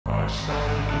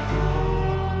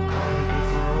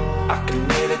I can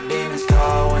hear the demons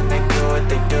call when they do what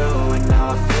they do. And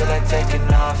now I feel like taking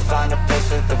off, find a place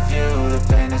with a view. The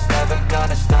pain is never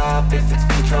gonna stop if it's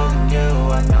controlling you.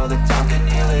 I know that time can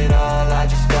heal it all, I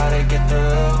just gotta get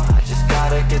through. I just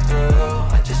gotta get through,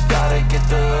 I just gotta get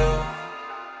through.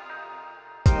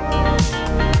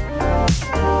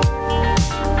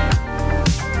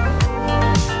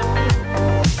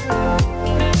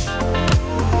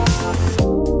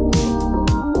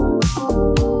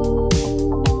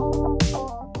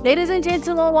 Ladies and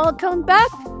gentlemen, welcome back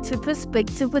to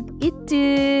Perspective with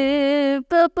Itu.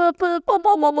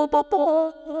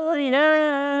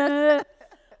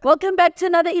 Welcome back to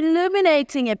another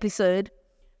illuminating episode.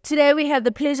 Today we have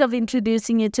the pleasure of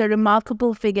introducing you to a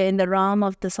remarkable figure in the realm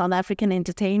of the South African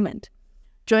entertainment.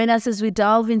 Join us as we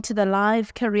delve into the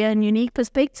life, career and unique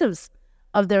perspectives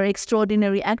of the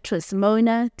extraordinary actress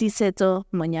Mona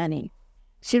Monyane.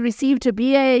 She received a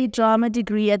BA drama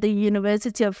degree at the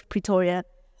University of Pretoria.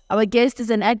 Our guest is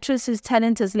an actress whose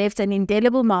talent has left an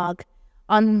indelible mark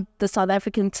on the South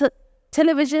African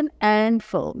television and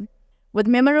film. With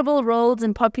memorable roles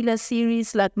in popular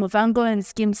series like Muvhango and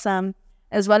Skeem Saam,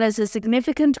 as well as a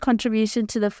significant contribution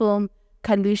to the film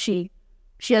Kalushi,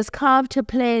 she has carved her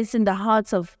place in the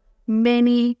hearts of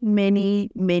many, many,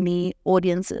 many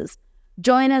audiences.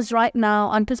 Join us right now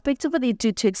on Perspective with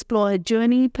Itu to explore her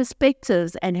journey,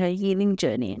 perspectives, and her healing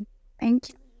journey. Thank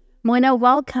you. Mona,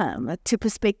 welcome to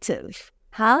Perspective.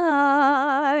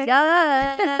 Hi.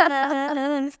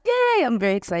 Yes. Yay, I'm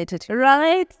very excited.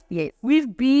 Right? Yes.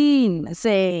 We've been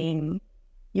saying,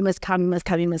 you must come, you must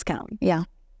come, you must come. Yeah.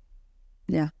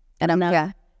 Yeah. And I'm now,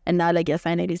 Yeah. and now like you're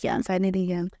finally here. Finally,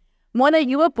 yeah. Mona,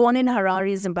 you were born in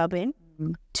Harare, Zimbabwe,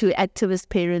 to activist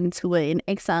parents who were in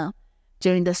exile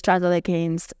during the struggle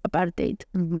against apartheid.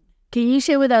 Mm-hmm. Can you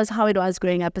share with us how it was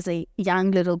growing up as a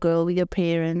young little girl with your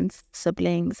parents,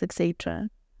 siblings, etc.?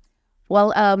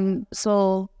 Well,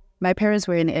 so my parents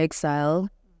were in exile.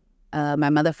 My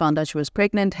mother found out she was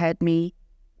pregnant, had me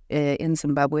in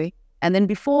Zimbabwe. And then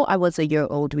before I was a year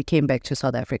old, we came back to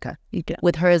South Africa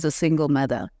with her as a single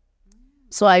mother.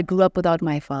 So I grew up without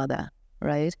my father,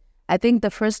 right? I think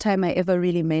the first time I ever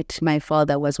really met my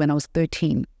father was when I was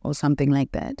 13 or something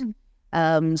like that.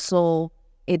 So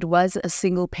it was a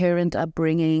single parent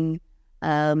upbringing,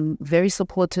 very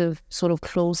supportive, sort of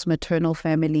close maternal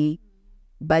family.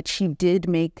 But she did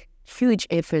make huge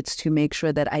efforts to make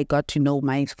sure that I got to know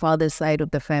my father's side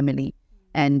of the family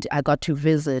and I got to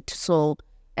visit. So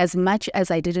as much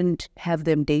as I didn't have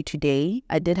them day to day,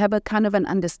 I did have a kind of an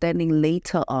understanding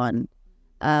later on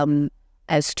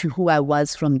as to who I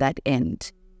was from that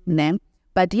end.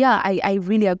 But yeah, I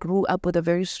really grew up with a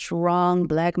very strong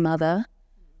Black mother,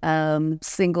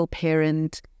 single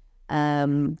parent,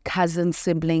 cousin,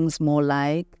 siblings more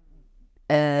like.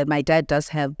 My dad does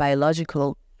have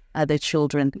biological other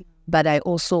children, but I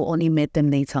also only met them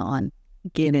later on.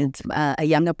 A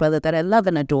younger brother that I love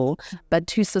and adore, but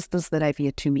two sisters that I've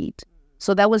yet to meet.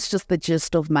 So that was just the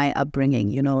gist of my upbringing,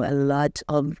 you know, a lot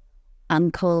of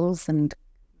uncles and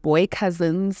boy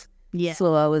cousins. Yeah.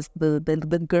 So I was the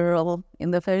girl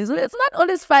in the family. So it's not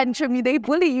always fun for me. They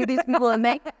bully you, these people,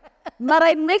 and but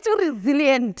it makes you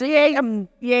resilient. But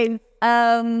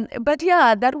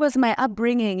yeah, that was my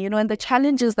upbringing, you know, and the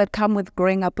challenges that come with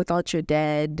growing up without your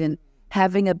dad and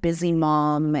having a busy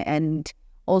mom, and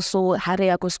also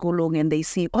hareyako skolong, and they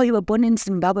see, oh, you were born in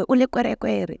Zimbabwe.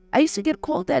 I used to get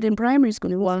called that in primary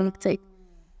school.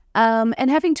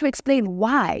 And having to explain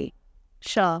why.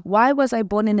 Sure. Why was I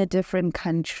born in a different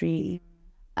country?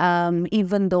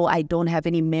 Even though I don't have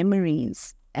any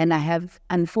memories, and I have,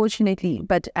 unfortunately,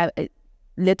 but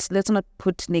let's not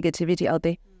put negativity out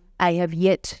there. I have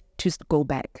yet to go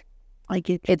back. I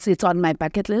get it's on my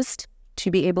bucket list to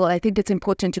be able. I think it's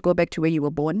important to go back to where you were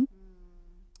born,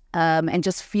 and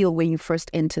just feel when you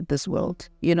first entered this world,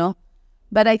 you know.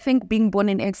 But I think being born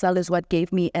in exile is what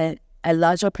gave me a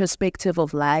larger perspective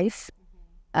of life.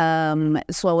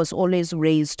 So I was always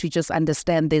raised to just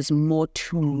understand there's more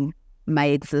to my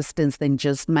existence than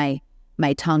just my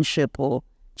township or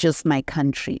just my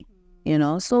country, you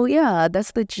know. So yeah,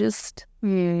 that's the gist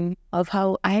of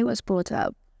how I was brought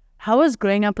up. How was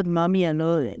growing up with mommy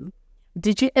alone?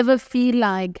 Did you ever feel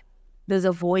like there's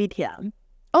a void here?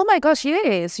 Oh my gosh,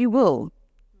 yes, you will.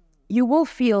 You will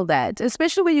feel that,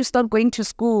 especially when you start going to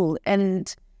school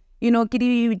and, you know,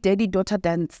 kidi daddy-daughter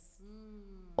dance.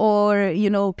 Or, you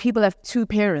know, people have two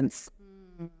parents.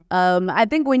 I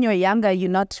think when you're younger, you're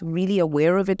not really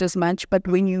aware of it as much. But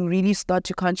when you really start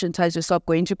to conscientize yourself,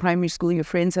 going to primary school, your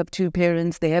friends have two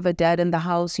parents, they have a dad in the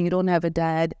house, you don't have a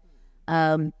dad.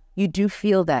 You do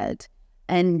feel that.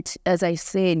 And as I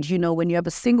said, you know, when you have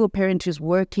a single parent who's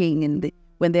working and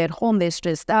when they're at home, they're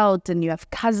stressed out, and you have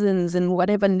cousins and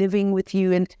whatever living with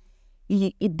you, and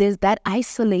there's that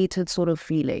isolated sort of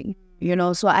feeling, you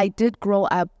know. So I did grow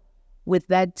up with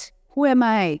that. Who am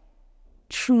I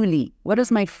truly? What is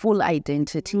my full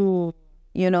identity?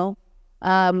 You know,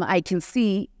 I can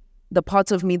see the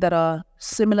parts of me that are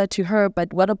similar to her,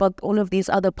 but what about all of these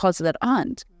other parts that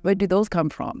aren't? Where do those come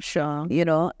from? Sure. You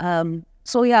know,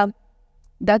 so yeah,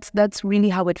 that's really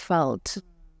how it felt.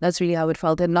 That's really how it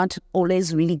felt, and not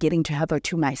always really getting to have her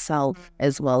to myself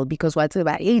as well, because what's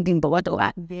about eating, but what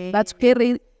that's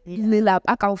very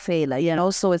you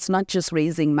know. So it's not just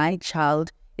raising my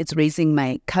child, it's raising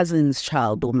my cousin's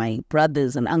child or my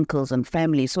brothers and uncles and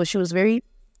family. So she was very,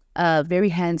 very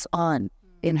hands-on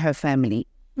in her family,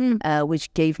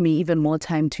 which gave me even more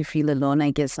time to feel alone, I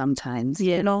guess, sometimes,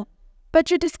 you know. But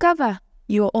you discover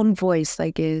your own voice, I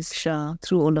guess,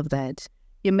 through all of that.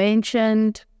 You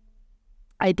mentioned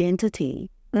identity.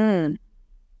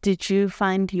 Did you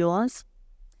find yours?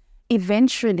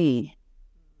 Eventually.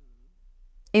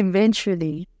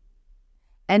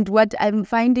 And what I'm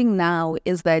finding now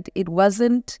is that it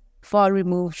wasn't far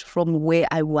removed from where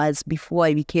I was before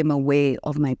I became aware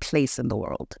of my place in the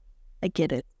world. I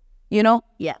get it. You know?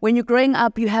 Yeah. When you're growing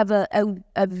up, you have a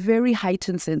very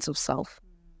heightened sense of self.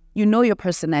 You know your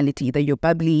personality, either you're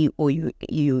bubbly or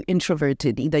you're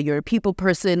introverted, either you're a people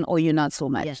person or you're not so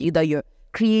much, either you're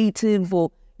creative or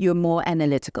you're more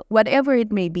analytical, whatever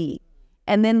it may be.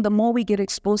 And then the more we get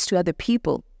exposed to other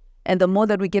people, and the more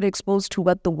that we get exposed to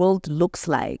what the world looks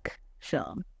like,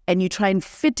 and you try and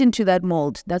fit into that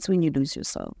mold, that's when you lose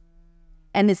yourself.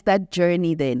 And it's that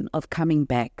journey then of coming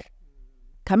back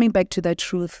to that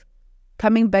truth,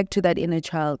 coming back to that inner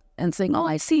child and saying, oh,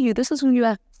 I see you, this is who you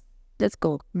are, let's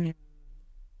go.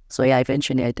 So yeah,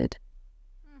 eventually I did.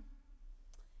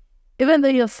 Even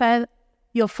though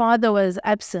your father was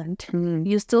absent,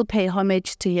 you still pay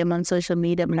homage to him on social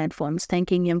media platforms,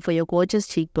 thanking him for your gorgeous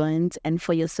cheekbones and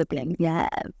for your siblings. Yeah.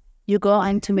 You go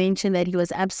on to mention that he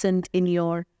was absent in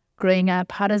your growing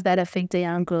up. How does that affect a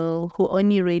young girl who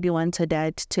only really wants her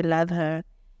dad to love her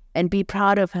and be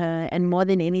proud of her, and more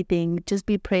than anything, just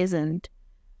be present?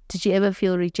 Did you ever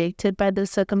feel rejected by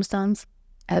this circumstance?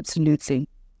 Absolutely.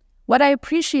 What I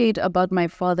appreciate about my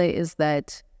father is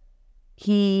that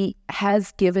he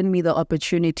has given me the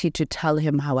opportunity to tell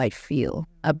him how I feel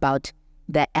about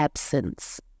the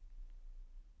absence.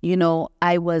 You know,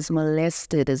 I was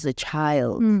molested as a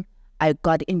child. I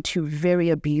got into very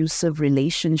abusive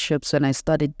relationships when I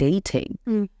started dating.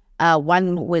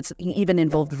 One was even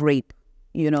involved rape,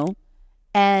 you know.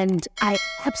 And I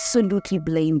absolutely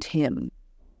blamed him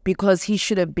because he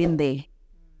should have been there.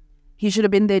 He should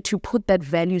have been there to put that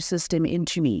value system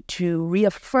into me, to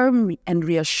reaffirm and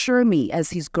reassure me as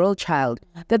his girl child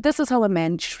that this is how a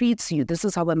man treats you. This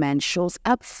is how a man shows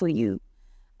up for you.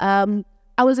 I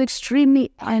was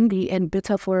extremely angry and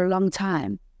bitter for a long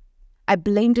time. I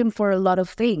blamed him for a lot of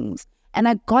things. And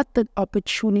I got the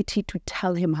opportunity to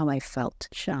tell him how I felt.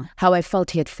 How I felt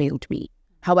he had failed me.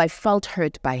 How I felt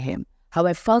hurt by him. How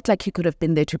I felt like he could have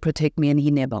been there to protect me and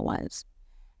he never was.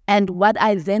 And what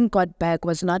I then got back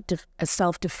was not a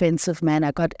self-defensive man.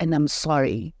 I got an I'm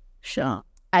sorry.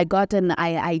 I got an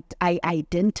I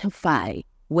identify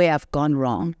where I've gone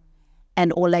wrong.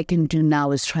 And all I can do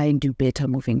now is try and do better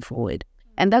moving forward.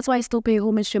 And that's why I still pay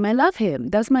homage to him. I love him.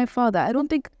 That's my father. I don't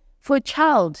think for a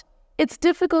child, it's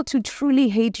difficult to truly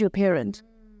hate your parent.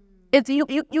 It's you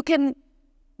can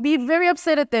be very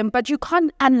upset at them, but you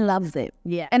can't unlove them.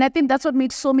 Yeah. And I think that's what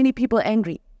makes so many people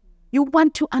angry. You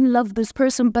want to unlove this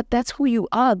person, but that's who you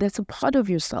are. That's a part of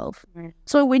yourself.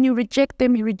 So when you reject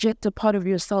them, you reject a part of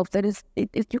yourself. That is,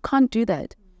 you can't do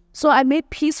that. So I made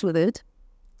peace with it.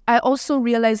 I also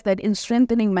realized that in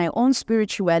strengthening my own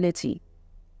spirituality,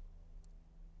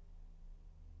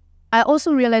 I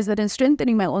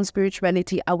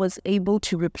was able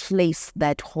to replace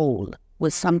that hole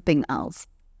with something else.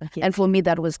 Okay. And for me,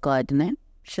 that was God. Ne?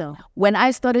 When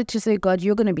I started to say, God,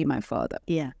 you're going to be my father.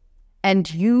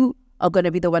 And you are going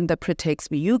to be the one that protects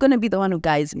me. You're going to be the one who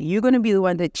guides me. You're going to be the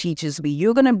one that teaches me.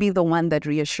 You're going to be the one that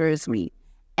reassures me.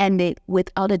 And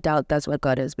without a doubt, that's what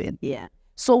God has been.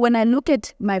 So when I look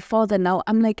at my father now,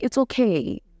 I'm like, it's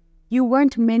okay. You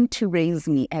weren't meant to raise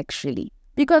me, actually.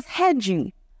 Because had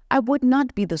you, I would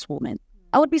not be this woman.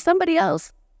 I would be somebody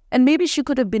else. And maybe she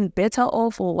could have been better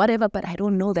off or whatever, but I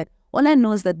don't know that. All I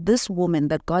know is that this woman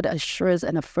that God assures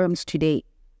and affirms today,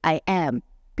 I am,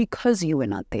 because you were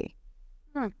not there.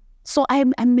 So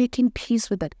I'm making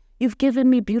peace with that. You've given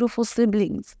me beautiful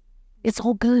siblings. It's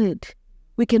all good.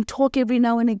 We can talk every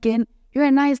now and again. You're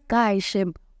a nice guy,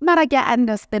 Shem. But I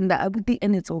understand that,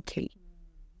 and it's okay.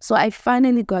 So I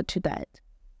finally got to that.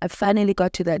 I finally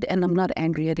got to that, and I'm not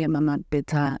angry at him. I'm not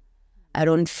bitter. I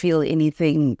don't feel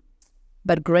anything.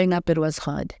 But growing up, it was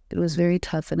hard. It was very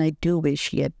tough, and I do wish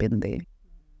he had been there.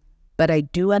 But I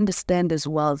do understand as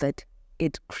well that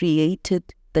it created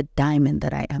the diamond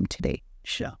that I am today.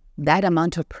 Sure. That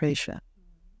amount of pressure,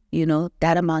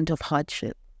 that amount of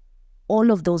hardship,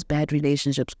 all of those bad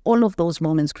relationships, all of those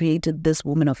moments created this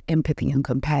woman of empathy and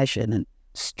compassion and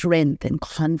strength and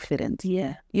confidence.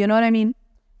 Yeah. You know what I mean?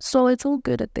 So it's all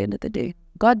good at the end of the day.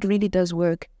 God really does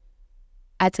work.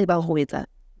 And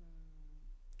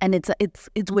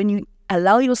it's when you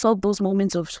allow yourself those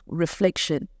moments of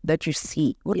reflection that you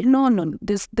see. No,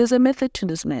 there's a method to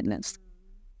this madness.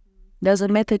 There's a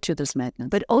method to this madness.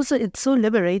 But also it's so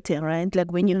liberating, right?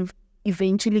 Like when you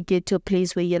eventually get to a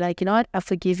place where you're like, you know what, I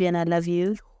forgive you and I love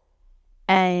you.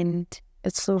 And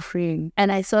it's so freeing.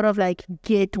 And I sort of like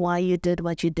get why you did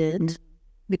what you did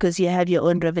because you have your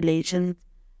own revelation.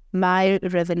 My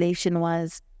revelation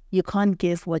was you can't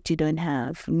give what you don't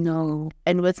have. No.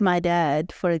 And with my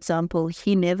dad, for example,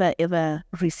 he never ever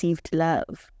received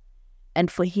love. And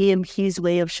for him, his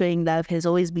way of showing love has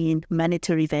always been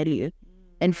monetary value.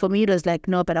 And for me, it was like,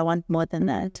 no, but I want more than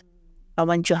that. I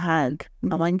want your hug.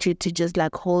 I want you to just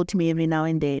like hold me every now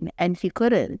and then. And he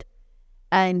couldn't.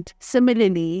 And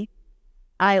similarly,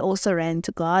 I also ran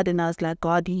to God and I was like,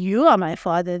 God, you are my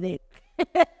father then.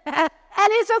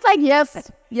 And he's just like, yes,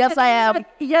 I am.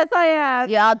 Yes, I am.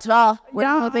 Yeah,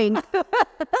 we're moving.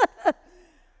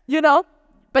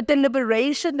 But the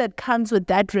liberation that comes with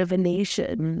that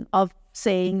revelation of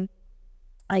saying,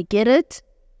 I get it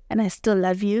and I still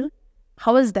love you.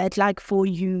 How is that like for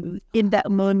you in that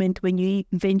moment when you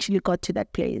eventually got to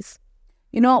that place?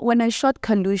 When I shot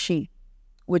Kalushi,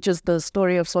 which is the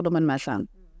story of Solomon Mahlangu,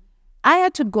 I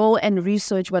had to go and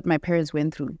research what my parents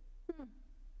went through.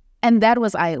 And that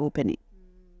was eye-opening.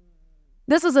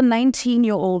 This is a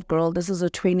 19-year-old girl. This is a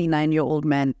 29-year-old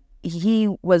man. They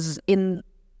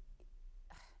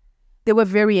were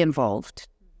very involved.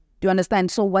 Do you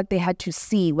understand? So what they had to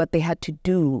see, what they had to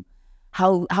do,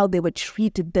 how they were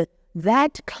treated,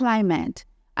 that climate,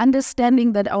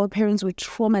 understanding that our parents were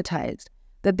traumatized,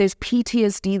 that there's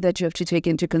PTSD that you have to take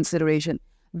into consideration,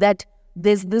 that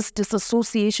there's this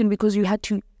disassociation because you had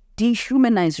to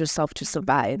dehumanize yourself to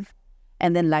survive,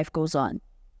 and then life goes on.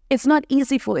 It's not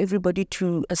easy for everybody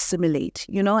to assimilate,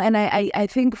 and I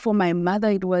think for my mother,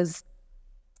 it was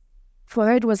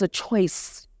a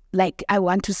choice. Like, I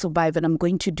want to survive and I'm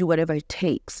going to do whatever it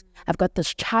takes. I've got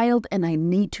this child and I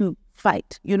need to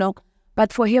fight,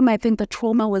 But for him, I think the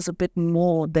trauma was a bit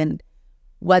more than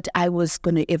what I was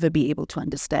going to ever be able to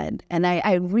understand. And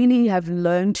I really have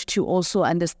learned to also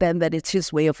understand that it's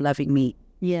his way of loving me.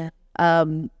 Yeah.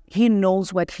 He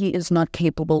knows what he is not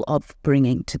capable of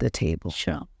bringing to the table.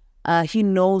 Sure. He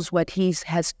knows what he's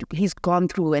gone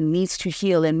through and needs to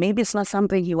heal. And maybe it's not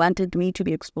something he wanted me to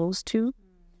be exposed to.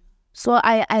 So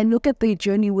I look at the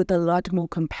journey with a lot more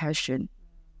compassion.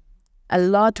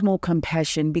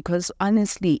 Because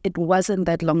honestly, it wasn't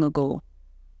that long ago,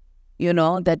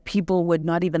 that people were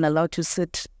not even allowed to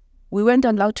sit. We weren't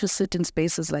allowed to sit in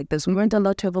spaces like this. We weren't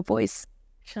allowed to have a voice.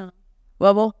 Sure.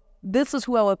 Well, this is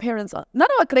who our parents are. Not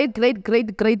our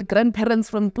great-great-great-grandparents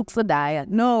from Tuksadaya.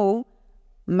 No,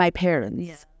 my parents.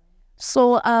 Yeah.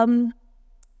 So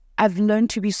I've learned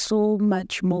to be so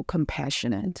much more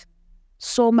compassionate,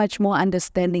 so much more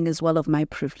understanding as well of my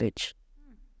privilege.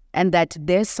 And that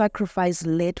their sacrifice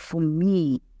led for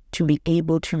me to be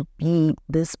able to be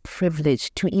this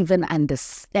privileged, to even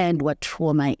understand what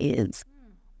trauma is,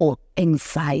 or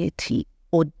anxiety,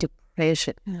 or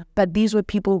depression. Yeah. But these were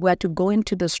people who had to go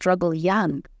into the struggle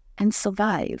young and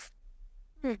survive.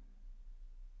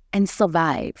 And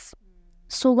survive.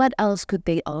 So what else could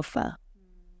they offer?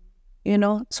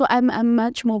 So I'm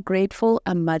much more grateful,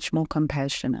 I'm much more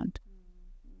compassionate.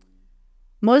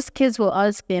 Most kids will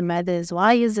ask their mothers,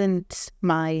 why isn't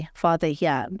my father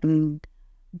here?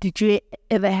 Did you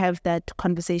ever have that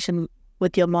conversation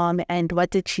with your mom, and what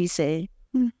did she say?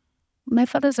 My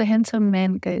father's a handsome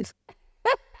man, guys.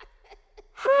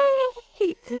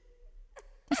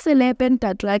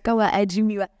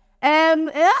 No,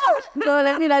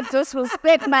 let me not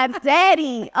disrespect my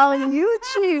daddy on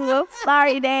YouTube.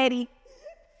 Sorry, daddy.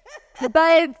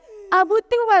 But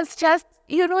Abuti was just,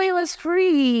 he was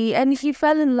free and he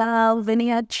fell in love and he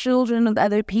had children with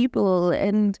other people.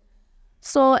 And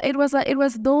so it was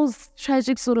those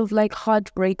tragic sort of like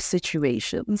heartbreak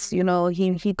situations.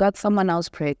 He got someone else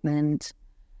pregnant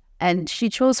and she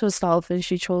chose herself and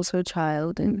she chose her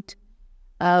child. And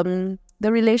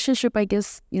the relationship, I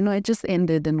guess, it just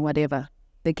ended and whatever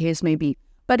the case may be.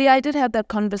 But yeah, I did have that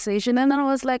conversation and then I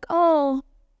was like, oh.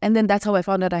 And then that's how I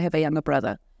found out I have a younger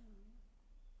brother.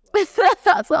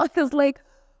 So I was like,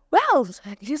 well,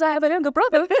 I have a younger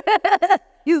brother.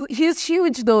 he's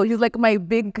huge though. He's like my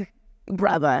big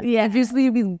brother. Yeah.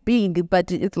 Obviously he's big,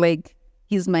 but it's like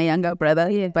he's my younger brother.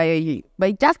 Yeah.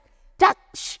 By just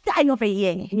shy of a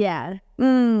year. Yeah.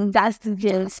 That's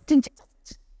just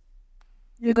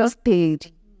you go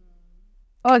stage.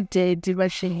 Oh, Daddy,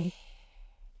 Rashi.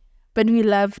 But we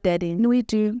love Daddy. We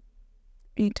do.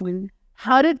 We do.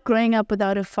 How did growing up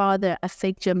without a father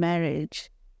affect your marriage?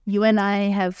 You and I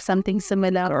have something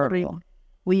similar. Girl.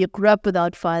 Where you grew up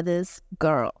without fathers.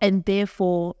 Girl. And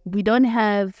therefore, we don't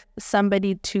have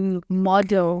somebody to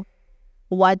model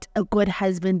what a good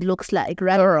husband looks like,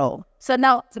 right? Girl. So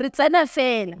now, Ritsana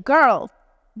fail. Girl.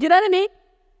 Do you know what I mean?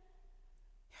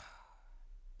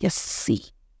 Yes, see.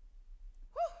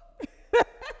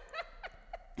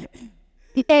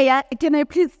 Yeah, can I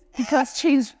please just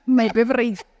change my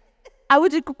beverage? I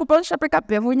would just pick up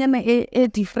beverage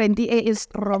different, is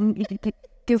strong.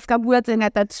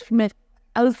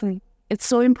 It's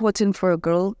so important for a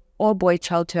girl or boy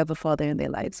child to have a father in their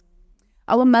lives.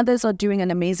 Our mothers are doing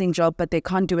an amazing job, but they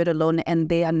can't do it alone, and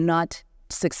they are not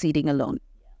succeeding alone.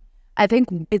 I think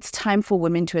it's time for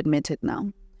women to admit it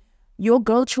now. Your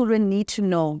girl children need to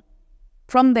know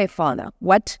from their father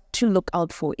what to look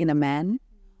out for in a man,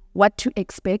 what to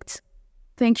expect.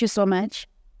 Thank you so much.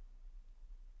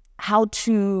 How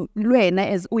to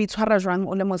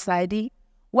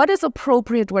what is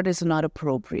appropriate, what is not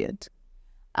appropriate.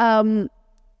 I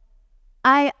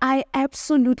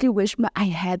absolutely wish I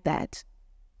had that.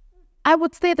 I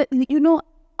would say that,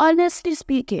 honestly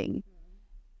speaking,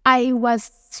 I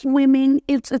was swimming.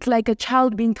 It's like a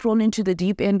child being thrown into the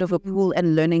deep end of a pool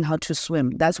and learning how to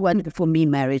swim. That's what, for me,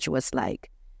 marriage was like.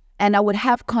 And I would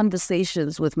have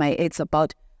conversations with my aides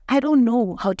about, I don't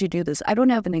know how to do this. I don't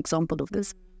have an example of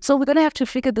this. So we're going to have to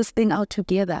figure this thing out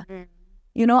together.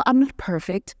 I'm not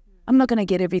perfect. I'm not going to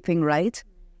get everything right.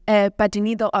 But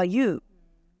neither are you.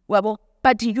 Well,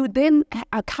 but you then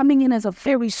are coming in as a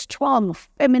very strong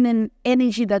feminine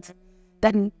energy that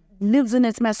lives in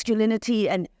its masculinity.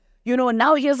 And,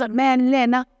 now here's a man,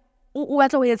 Lena.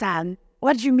 What do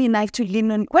you mean I have to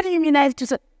lean on? What do you mean I have to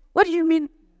say? What do you mean?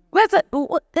 Where's that?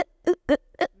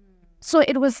 So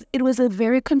it was a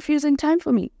very confusing time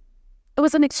for me. It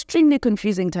was an extremely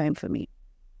confusing time for me.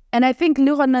 And I think,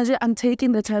 I'm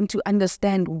taking the time to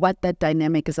understand what that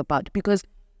dynamic is about, because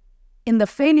in the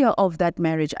failure of that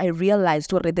marriage, I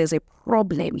realized there's a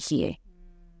problem here.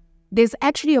 There's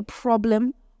actually a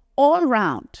problem all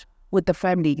around with the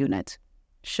family unit.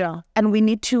 Sure. And we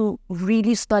need to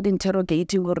really start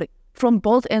interrogating from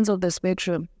both ends of the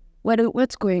spectrum,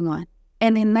 what's going on?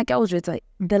 And in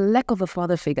the lack of a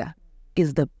father figure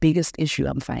is the biggest issue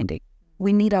I'm finding.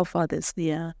 We need our fathers.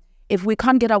 Yeah. If we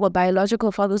can't get our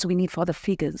biological fathers, we need father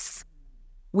figures.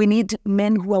 We need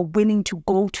men who are willing to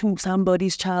go to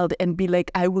somebody's child and be like,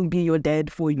 I will be your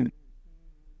dad for you.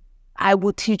 I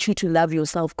will teach you to love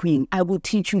yourself, queen. I will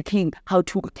teach you, king, how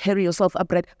to carry yourself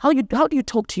upright. How do you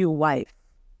talk to your wife?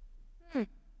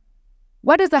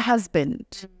 What is a husband?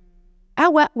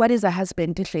 What is a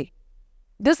husband?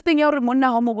 This thing you're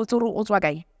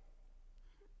guy.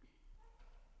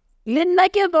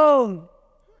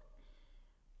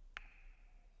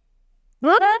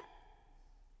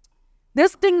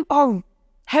 This thing of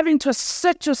having to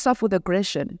assert yourself with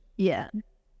aggression. Yeah.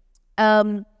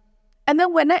 And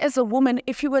then when as a woman,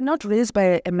 if you were not raised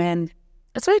by a man,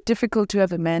 it's very difficult to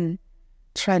have a man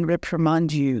try and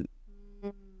reprimand you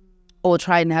or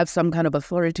try and have some kind of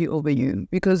authority over you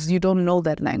because you don't know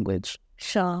that language.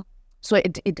 Sure. So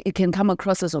it can come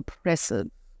across as oppressive.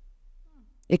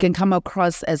 It can come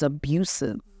across as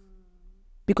abusive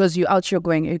because you're out here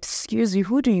going, excuse you,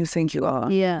 who do you think you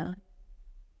are? Yeah.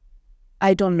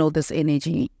 I don't know this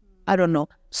energy. I don't know.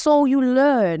 So you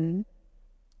learn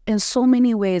in so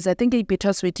many ways. I think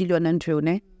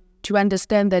to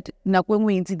understand that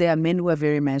there are men who are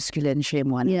very masculine, shame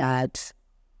one that.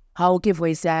 How give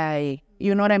way say,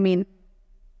 you know what I mean?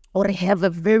 Or have a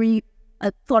very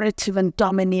authoritative and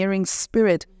domineering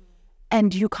spirit,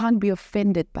 and you can't be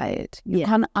offended by it. You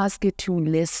can't ask it to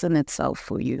listen itself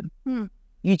for you.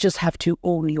 You just have to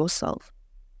own yourself.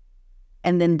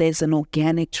 And then there's an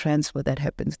organic transfer that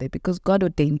happens there because God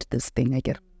ordained this thing. I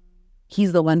get.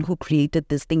 He's the one who created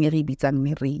this thing.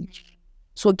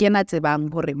 So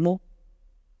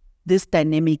this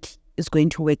dynamic is going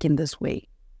to work in this way.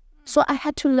 So I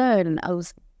had to learn.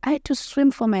 I had to swim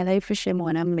for my life.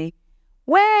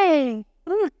 Way,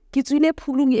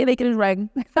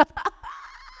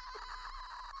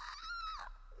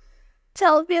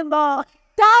 Tell me more.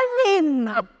 darling.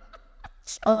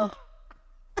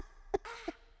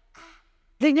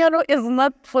 Lenyalo is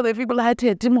not for the people that had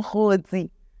to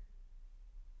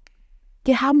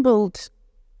get humbled.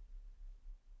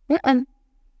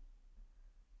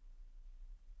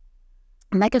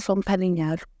 Like a from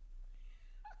Palinyar.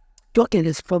 Talking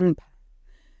is from.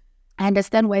 I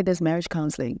understand why there's marriage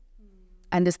counseling.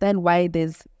 I understand why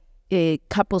there's a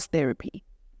couples therapy.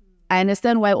 I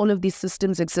understand why all of these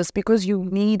systems exist, because you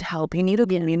need help. You need a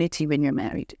community when you're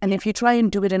married. And if you try and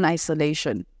do it in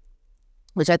isolation,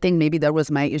 which I think maybe that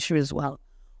was my issue as well,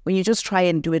 when you just try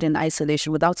and do it in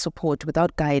isolation without support,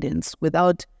 without guidance,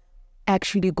 without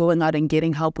actually going out and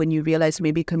getting help when you realize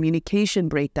maybe communication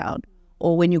breakdown,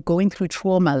 or when you're going through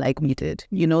trauma like we did,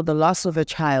 you know, the loss of a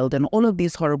child and all of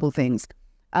these horrible things,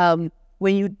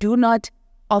 when you do not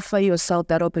offer yourself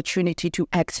that opportunity to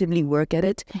actively work at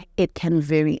it, it can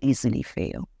very easily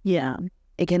fail. Yeah.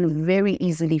 It can very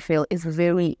easily fail. It's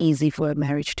very easy for a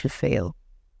marriage to fail.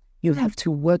 You have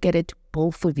to work at it,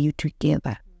 both of you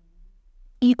together.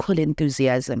 Equal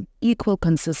enthusiasm, equal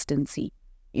consistency,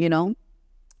 you know?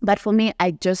 But for me,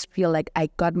 I just feel like I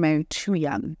got married too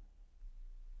young.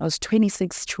 I was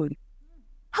 26, true.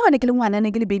 How am I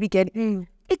going to baby get? Mrs.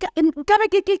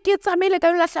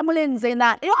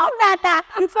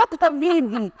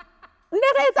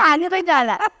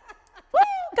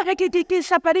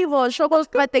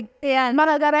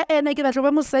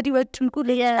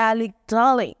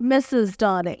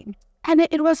 Darling. And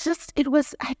it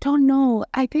was, I don't know.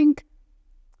 I think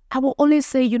I will always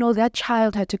say, you know, that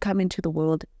child had to come into the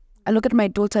world. I look at my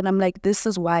daughter and I'm like, this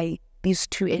is why these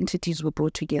two entities were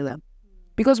brought together.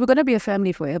 Because we're going to be a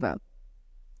family forever.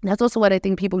 That's also what I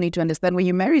think people need to understand. When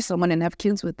you marry someone and have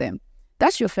kids with them,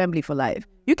 that's your family for life.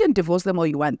 You can divorce them all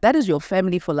you want. That is your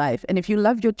family for life. And if you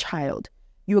love your child,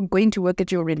 you are going to work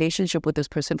at your relationship with this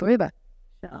person forever.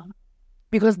 Yeah.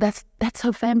 Because that's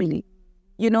her family,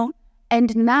 you know?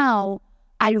 And now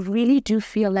I really do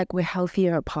feel like we're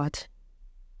healthier apart.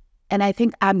 And I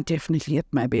think I'm definitely at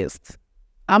my best.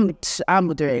 I'm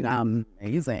doing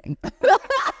amazing.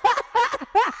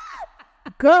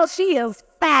 Girl, she is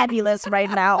fabulous right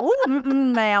now.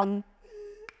 Ma'am.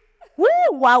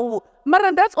 Wow.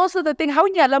 Mara, that's also the thing. How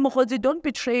don't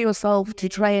betray yourself to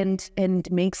try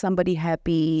and make somebody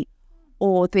happy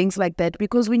or things like that.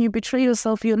 Because when you betray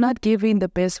yourself, you're not giving the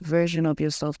best version of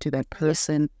yourself to that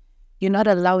person. You're not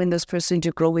allowing this person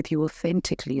to grow with you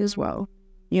authentically as well.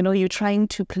 You know, you're trying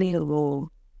to play a role.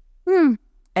 And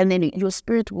then your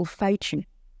spirit will fight you.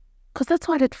 Because that's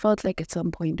what it felt like at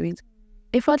some point.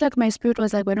 It felt like my spirit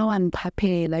was like, bueno,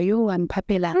 unpapela, you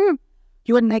unpapela.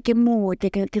 You want like more,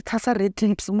 get tasa red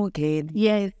lips more again.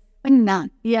 Yes. Nah,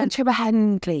 yeah, cheba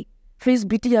handle. Face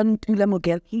beating and tula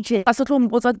mogel. As a tom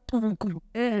was a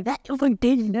that over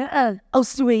dinner. Oh,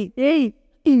 sweet. Hey,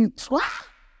 it's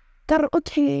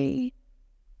okay.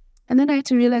 And then I had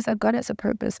to realize that God has a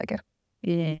purpose.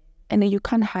 Yeah. And then you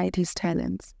can't hide his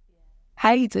talents.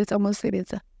 Hide it almost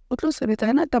sebetsa. O tlo sebetsa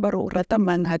ana taba ro rata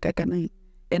mang ha ka kana.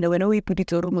 And when we put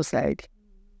it on side,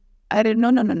 I didn't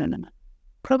no.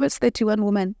 Proverbs 31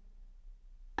 woman.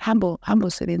 Humble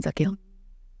sebenza kill.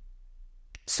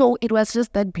 So it was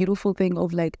just that beautiful thing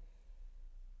of like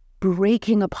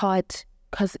breaking apart,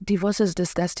 because divorce is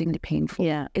disgustingly painful.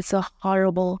 Yeah. It's a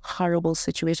horrible, horrible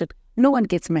situation. No one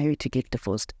gets married to get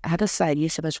divorced. I had a side,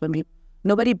 yes,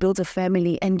 nobody builds a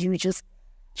family and you just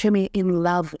show me in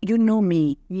love. You know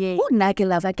me. Yeah.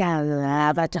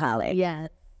 Yeah.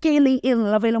 Kelly in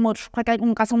love. Yeah.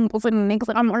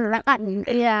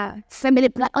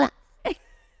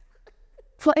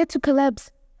 For it to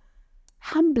collapse.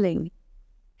 Humbling.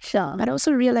 Sure. But I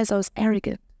also realized I was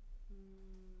arrogant.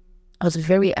 I was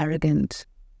very arrogant.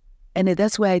 And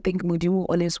that's why I think Mudimu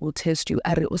always will test you.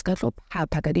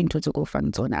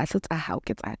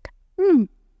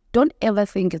 Don't ever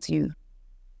think it's you.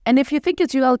 And if you think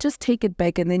it's you, I'll just take it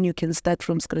back and then you can start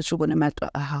from scratch no matter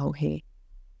how. Hey,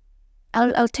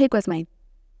 I'll take what's mine.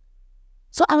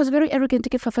 So I was very arrogant to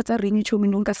give Fafata ring to me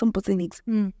nunca some potinics.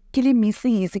 Killing me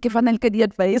sees, give an the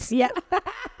advice. Yeah.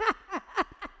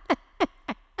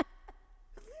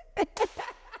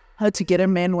 How to get a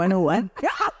man 101.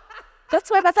 That's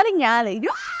why I'm telling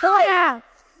you.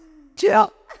 Yeah.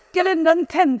 Get a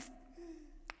nonsense.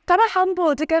 Kind of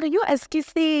humble to get you as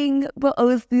kissing, but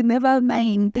also never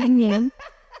mind. I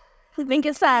think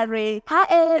it's sorry.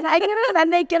 I get it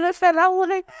and they get it for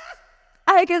that.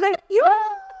 I get it.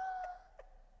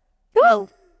 Well,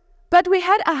 but we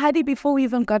had a Hadi before we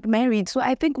even got married, so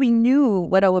I think we knew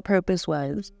what our purpose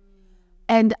was.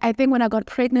 And I think when I got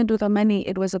pregnant with Amani,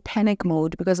 it was a panic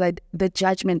mode because the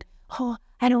judgment, I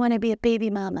don't want to be a baby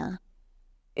mama.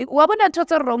 What would I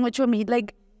wrong with me?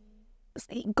 Like,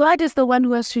 God is the one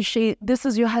who has to say, this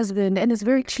is your husband, and it's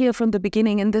very clear from the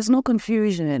beginning, and there's no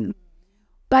confusion.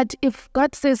 But if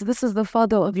God says this is the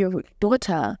father of your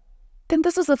daughter, then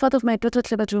this is the father of my daughter,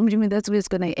 that's where it's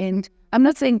going to end. I'm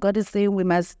not saying God is saying we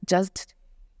must just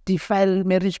defile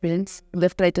marriage bills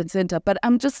left, right, and center, but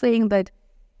I'm just saying that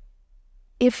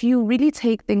if you really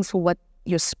take things for what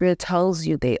your spirit tells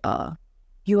you they are,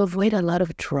 you avoid a lot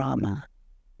of drama.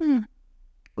 But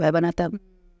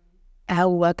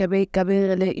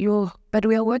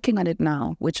we are working on it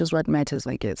now, which is what matters,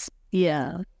 I guess.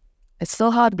 Yeah. It's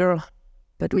so hard, girl,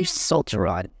 but we soldier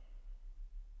on.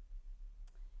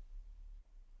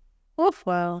 Oh,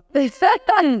 wow.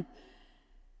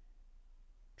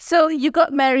 So you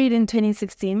got married in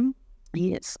 2016.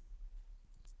 Yes.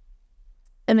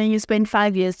 And then you spent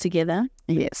 5 years together.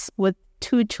 Yes. With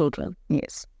 2 children.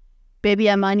 Yes. Baby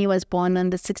Amani was born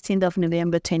on the 16th of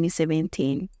November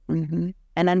 2017.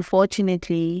 And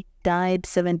unfortunately died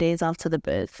 7 days after the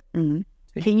birth. Can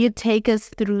you take us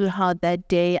through how that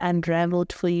day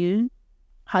unraveled for you?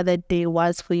 How that day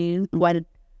was for you? What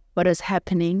was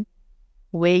happening?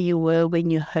 Where you were when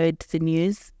you heard the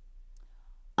news?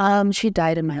 She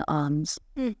died in my arms.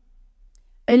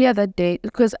 Earlier that day,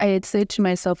 because I had said to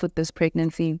myself with this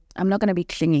pregnancy, I'm not going to be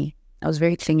clingy. I was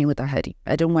very clingy with Ahadi.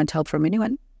 I don't want help from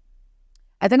anyone.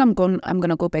 I think I'm going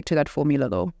to go back to that formula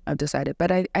though, I've decided.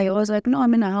 But I was like, no,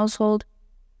 I'm in a household.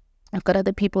 I've got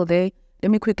other people there.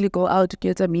 Let me quickly go out,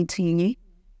 get a meeting,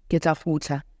 get a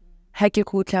futa. Hake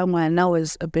kuta now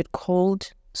is a bit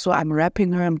cold. So I'm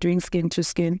wrapping her, I'm doing skin to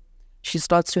skin. She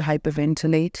starts to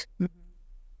hyperventilate.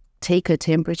 Take her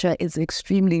temperature is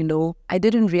extremely low. I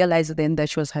didn't realize then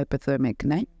that she was hypothermic,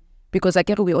 right? Because I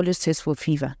get we always test for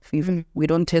fever. We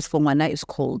don't test for when is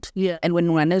cold. Yeah. And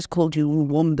when one is cold, you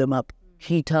warm them up.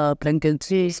 Heater,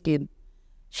 blankets, skin.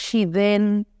 She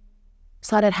then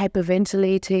started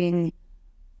hyperventilating.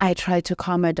 I tried to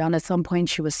calm her down. At some point,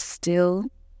 she was still.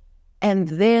 And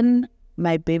then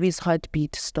my baby's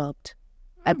heartbeat stopped.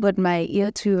 I put my ear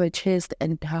to her chest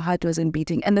and her heart wasn't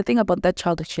beating. And the thing about that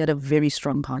child, she had a very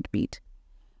strong heartbeat.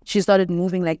 She started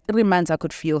moving like 3 months. I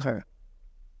could feel her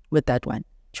with that one.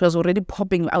 She was already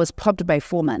popping. I was popped by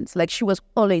 4 months. Like she was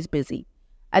always busy.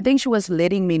 I think she was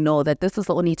letting me know that this is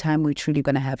the only time we're truly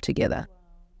going to have together.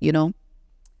 You know?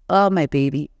 Oh, my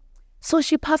baby. So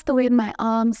she passed away in my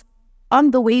arms.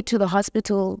 On the way to the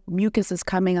hospital, mucus is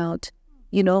coming out,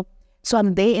 you know? So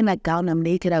I'm there in a gown. I'm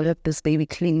naked. I have this baby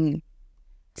clinging.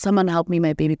 Someone help me.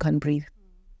 My baby can't breathe.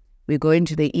 We go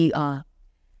into the ER.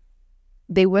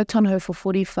 They worked on her for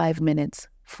 45 minutes.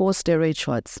 4 steroid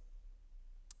shots.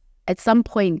 At some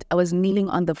point, I was kneeling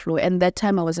on the floor. And that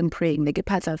time I wasn't praying.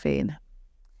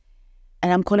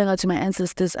 And I'm calling out to my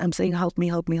ancestors. I'm saying, help me,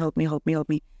 help me, help me, help me, help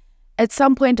me. At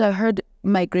some point, I heard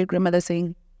my great-grandmother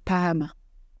saying, Pahama,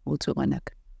 Utuwanak.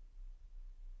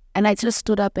 And I just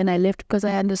stood up and I left because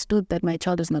I understood that my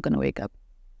child is not going to wake up.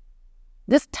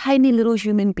 This tiny little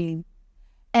human being.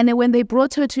 And then when they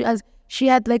brought her to us, she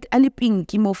had like aliping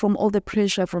chemo from all the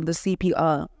pressure from the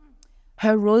CPR.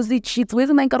 Her rosy cheeks,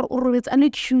 where's my girl? It's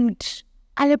cute.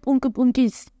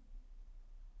 Alepunkis.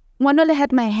 Wanole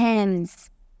had my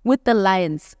hands with the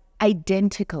lines,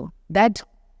 identical. That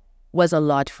was a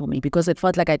lot for me because it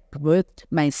felt like I birthed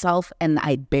myself and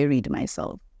I buried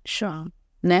myself. Sure.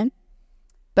 Ne?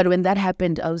 But when that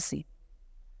happened, Ausi,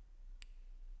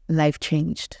 life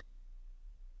changed.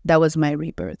 That was my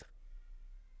rebirth.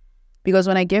 Because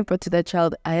when I gave birth to that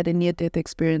child, I had a near-death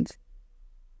experience.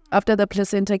 After the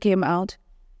placenta came out,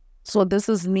 so this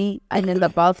is me, I'm in the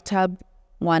bathtub,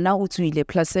 wana utuile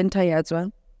placenta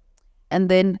yazwa, and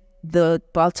then the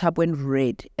bathtub went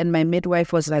red, and my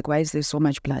midwife was like, why is there so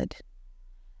much blood?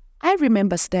 I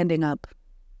remember standing up.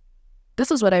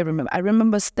 This is what I remember. I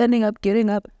remember standing up, getting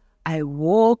up. I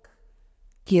walk,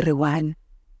 kiri 1,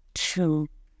 2,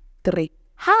 3.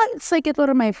 How it's like it was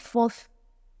my 4th.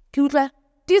 Kutla,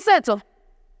 disetso,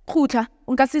 kuta,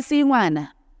 unkasisi ngwana.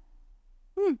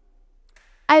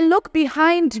 I look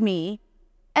behind me,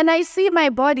 and I see my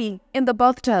body in the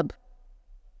bathtub.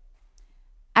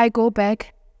 I go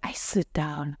back, I sit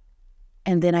down,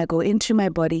 and then I go into my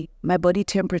body. My body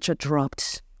temperature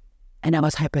dropped, and I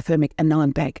was hypothermic, and now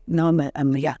I'm back. Now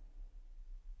I'm here.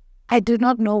 I did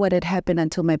not know what had happened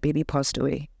until my baby passed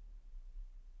away.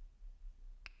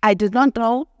 I did not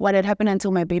know what had happened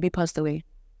until my baby passed away.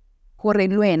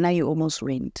 Now you almost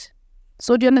went.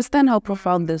 So do you understand how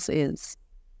profound this is?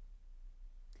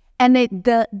 And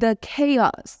the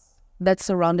chaos that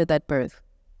surrounded that birth.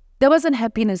 There wasn't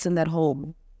happiness in that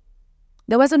home.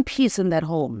 There wasn't peace in that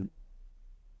home.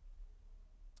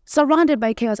 Surrounded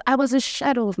by chaos, I was a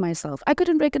shadow of myself. I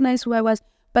couldn't recognize who I was.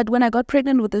 But when I got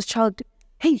pregnant with this child,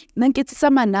 hey, I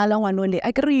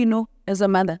can, you know, as a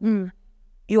mother,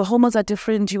 your hormones are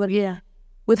different. You are,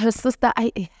 with her sister,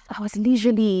 I was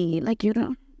leisurely, like, you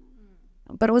know,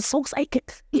 but I was so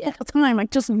psychic at the time. I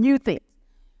just knew things.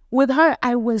 With her,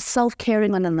 I was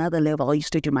self-caring on another level. I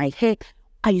used to do my hair.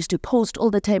 I used to post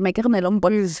all the time.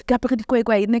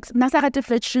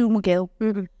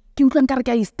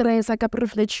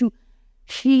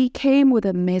 She came with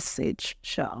a message.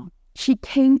 She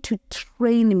came to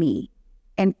train me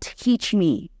and teach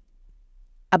me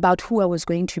about who I was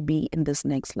going to be in this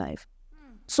next life.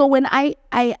 So when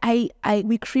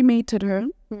we cremated her,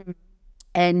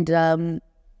 and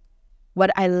what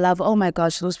I love, oh my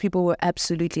gosh, those people were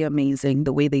absolutely amazing,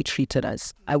 the way they treated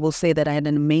us. I will say that I had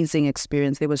an amazing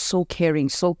experience. They were so caring,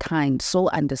 so kind, so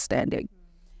understanding.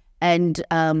 And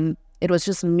it was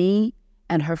just me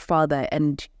and her father,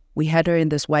 and we had her in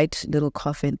this white little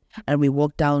coffin, and we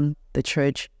walked down the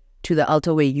church to the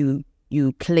altar where you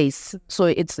place. So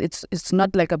it's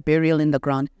not like a burial in the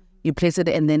ground. You place it,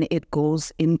 and then it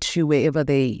goes into wherever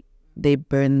they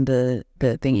burn the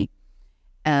thingy.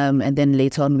 And then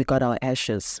later on, we got our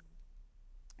ashes.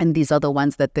 And these are the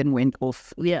ones that then went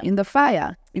off in the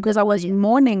fire, because I was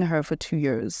mourning her for 2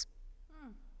 years.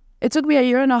 It took me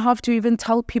 1.5 years to even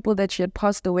tell people that she had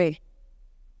passed away.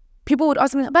 People would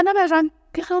ask me,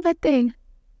 that thing.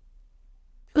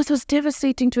 Because it was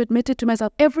devastating to admit it to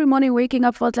myself. Every morning waking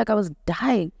up felt like I was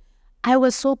dying. I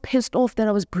was so pissed off that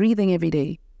I was breathing every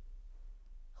day.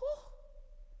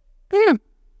 I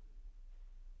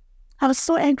was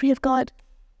so angry at God.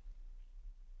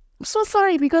 I'm so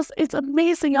sorry, because it's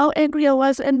amazing how angry I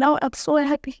was, and now I'm so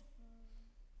happy.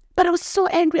 But I was so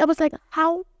angry. I was like,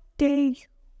 how dare you?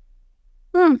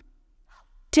 How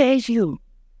dare you?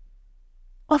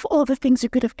 Of all the things you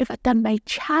could have ever done, my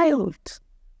child.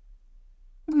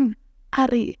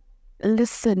 Ari,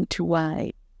 listen to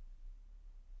why.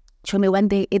 Show me, one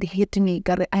day it hit me,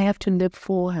 I have to live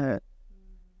for her.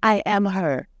 I am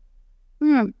her.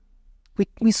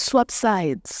 We swap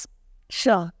sides.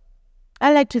 Sure.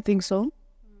 I like to think so.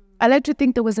 I like to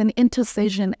think there was an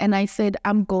intercession, and I said,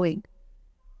 I'm going.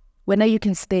 Whenever you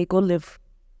can stay, go live.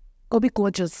 Go be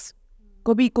gorgeous.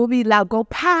 Go be loud. Go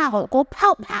pow. Go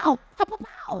pow, pow, pow, pow,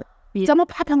 pow.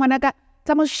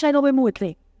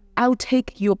 I'll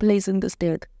take your place in this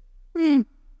death.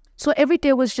 So every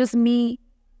day was just me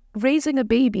raising a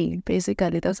baby,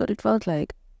 basically. That's what it felt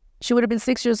like. She would have been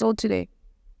 6 years old today.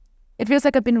 It feels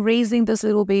like I've been raising this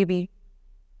little baby.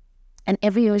 And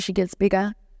every year she gets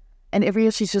bigger. And every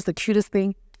year she's just the cutest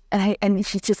thing. And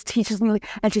she just teaches me.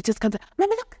 And she just comes,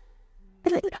 Mama, look. I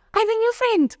have a new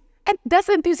friend. And that's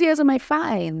the enthusiasm I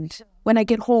find when I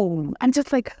get home. I'm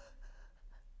just like,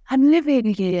 I'm living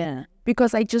here.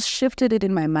 Because I just shifted it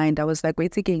in my mind. I was like,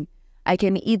 wait again. I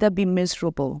can either be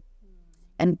miserable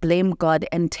and blame God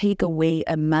and take away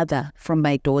a mother from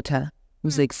my daughter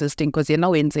who's existing. Because you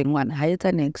know, in one,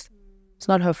 next. It's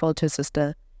not her fault. Her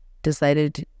sister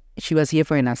decided she was here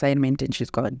for an assignment and she's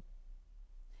gone.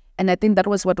 And I think that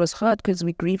was what was hard, because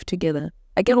we grieved together.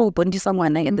 I get all bundy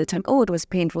someone in the time. Oh, it was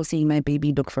painful seeing my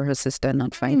baby look for her sister and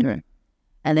not find her.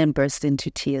 And then burst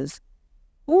into tears.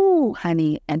 Oh,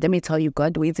 honey. And let me tell you,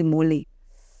 God, where's Muli?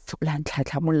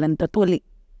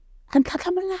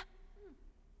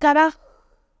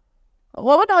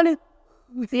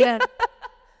 Yeah.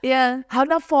 Yeah. How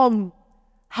na form?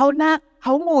 How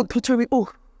more to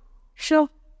oh, sure.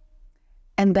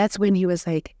 And that's when he was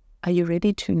like, are you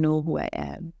ready to know who I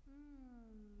am?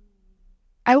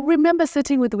 I remember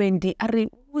sitting with Wendy.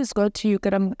 Who is God to you?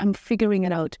 Because I'm figuring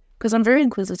it out. Because I'm very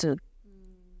inquisitive.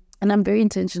 And I'm very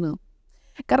intentional.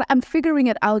 God, I'm figuring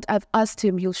it out. I've asked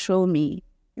him. He'll show me.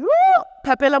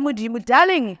 Papela mudimu,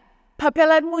 darling.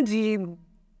 Papela mudimu.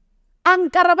 Ang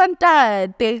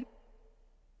karabantade.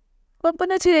 What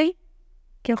today?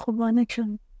 Ke khobana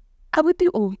chon. Abuti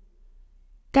o.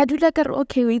 Kadula kar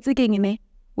okay, wait again.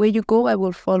 Where you go, I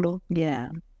will follow. Yeah.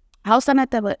 How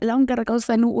sanataba long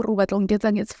karakosanu urubatong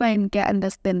getang, it's fine. Ke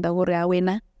understand the hore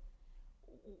awena.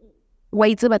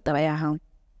 Wait bataba how.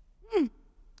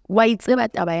 Wait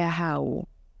bataba how.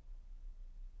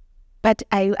 But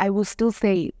I will still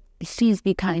say, please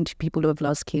be kind to people who have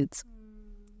lost kids.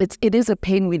 It is a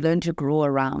pain we learn to grow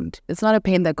around. It's not a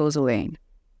pain that goes away.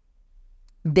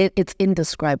 It's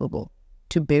indescribable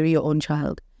to bury your own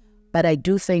child. But I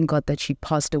do thank God that she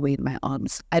passed away in my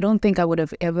arms. I don't think I would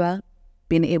have ever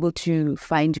been able to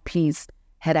find peace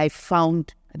had I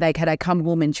come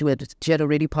home and she had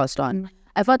already passed on.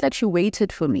 I felt like she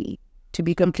waited for me, to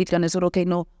be completely honest. I said, okay,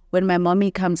 no, when my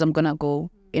mommy comes, I'm going to go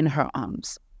in her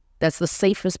arms. That's the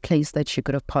safest place that she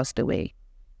could have passed away,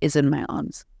 is in my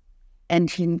arms. And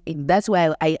that's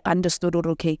why I understood,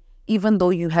 okay, even though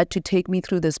you had to take me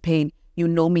through this pain, you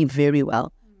know me very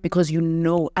well. Because you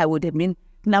know I would have been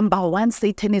number one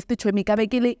Satanist,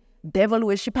 devil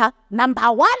worshipper,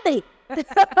 number one. You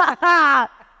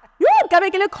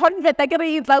convert,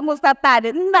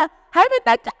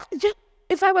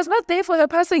 if I was not there for the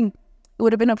person, it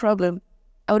would have been a problem.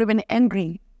 I would have been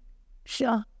angry.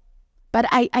 Sure. But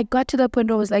I got to the point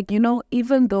where I was like, you know,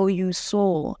 even though you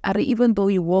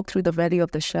walk through the valley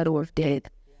of the shadow of death,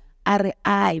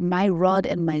 my rod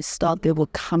and my staff, they will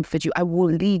comfort you. I will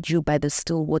lead you by the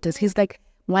still waters. He's like,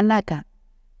 Wanaka,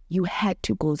 you had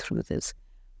to go through this.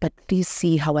 But please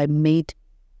see how I made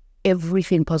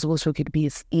everything possible so it could be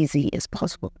as easy as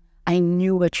possible. I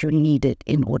knew what you needed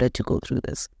in order to go through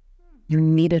this. You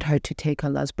needed her to take her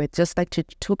last breath. Just like she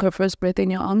took her first breath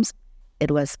in your arms,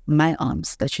 it was my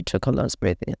arms that she took her last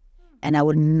breath in. And I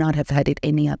would not have had it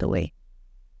any other way.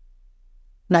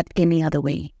 Not any other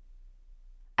way.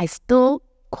 I still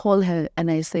call her and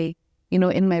I say, you know,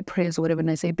 in my prayers or whatever, and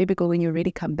I say, baby girl, when you're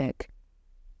ready, come back.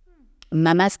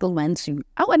 Mama still wants you.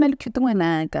 I want to look at the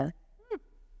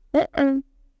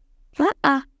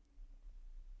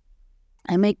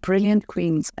I make brilliant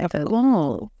queens. I thought,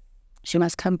 oh, she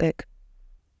must come back.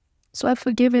 So I've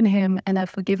forgiven him and I've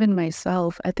forgiven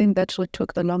myself. I think that's what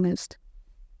took the longest.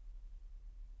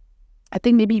 I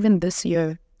think maybe even this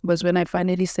year was when I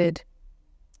finally said,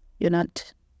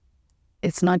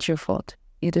 it's not your fault.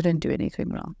 You didn't do anything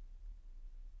wrong.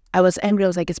 I was angry. I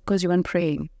was like, it's because you weren't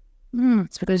praying.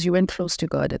 It's because you weren't close to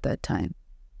God at that time.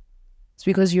 It's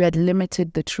because you had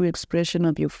limited the true expression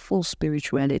of your full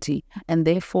spirituality, and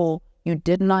therefore you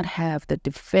did not have the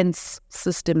defense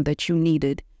system that you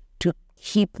needed to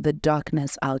keep the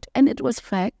darkness out. And it was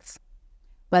facts.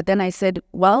 But then I said,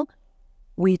 well,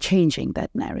 we're changing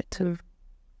that narrative.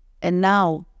 And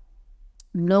now,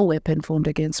 no weapon formed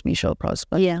against me shall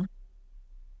prosper. Yeah.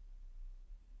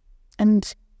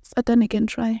 And Satan can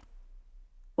try.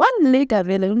 One leg I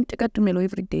will take out to me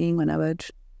every day when I would.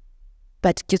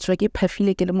 But get ready,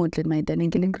 perfectly get my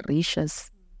getting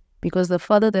gracious. Because the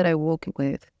father that I walk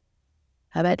with,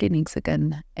 I've had links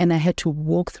again, and I had to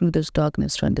walk through this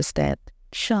darkness to understand.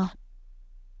 Sure.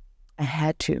 I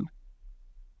had to.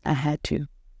 And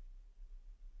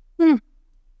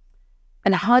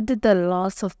how did the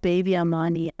loss of baby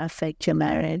Amani affect your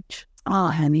marriage? Oh,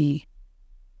 honey.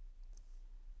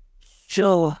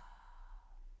 Sure.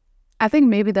 I think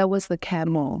maybe that was the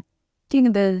camel.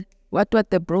 What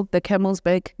they broke the camel's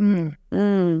back?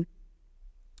 No,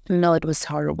 it was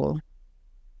horrible.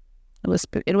 It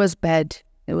was bad.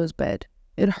 It was bad.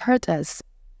 It hurt us.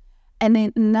 And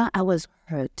then now I was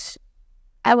hurt.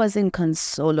 I was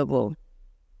inconsolable.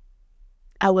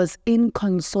 I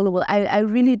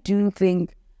really do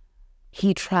think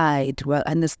he tried. Well,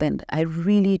 understand, I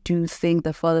really do think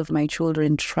the father of my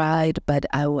children tried, but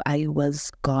I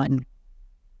was gone.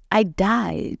 I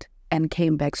died and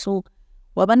came back. So,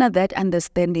 wabana that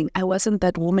understanding, I wasn't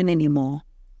that woman anymore.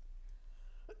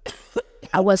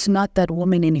 I was not that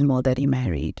woman anymore that he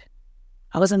married.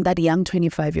 I wasn't that young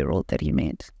 25-year-old that he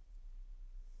met.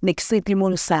 Next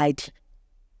side,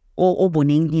 or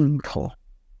boning info.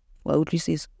 What you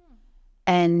see?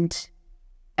 And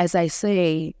as I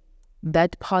say,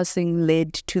 that passing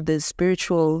led to the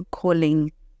spiritual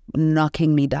calling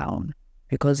knocking me down,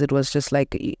 because it was just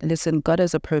like, listen, God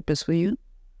has a purpose for you.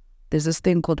 There's this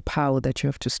thing called power that you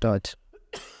have to start.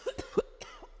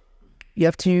 You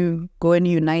have to go and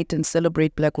unite and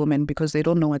celebrate Black women because they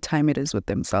don't know what time it is with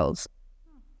themselves.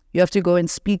 You have to go and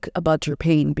speak about your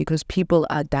pain because people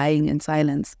are dying in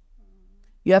silence.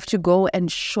 You have to go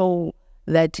and show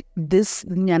that this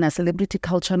Nyana celebrity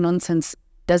culture nonsense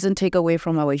doesn't take away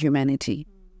from our humanity.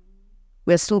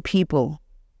 We're still people.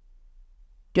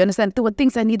 Do you understand? There were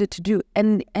things I needed to do.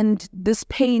 And this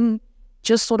pain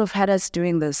just sort of had us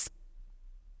doing this.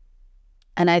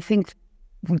 And I think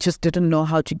we just didn't know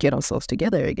how to get ourselves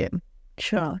together again.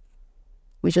 Sure.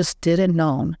 We just didn't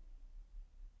know.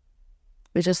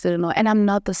 And I'm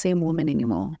not the same woman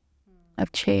anymore.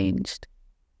 I've changed.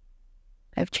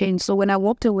 So when I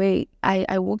walked away,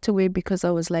 I walked away because I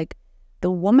was like,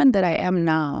 the woman that I am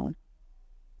now,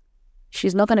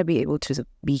 she's not going to be able to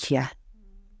be here.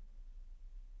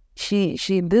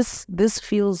 This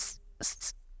feels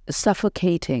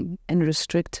suffocating and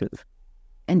restrictive,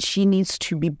 and she needs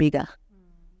to be bigger.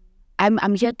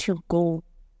 I'm here to go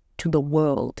to the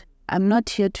world. I'm not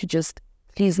here to just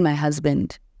please my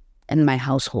husband and my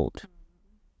household.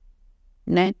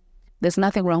 No, there's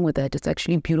nothing wrong with that. It's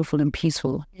actually beautiful and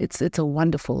peaceful. It's a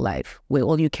wonderful life where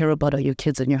all you care about are your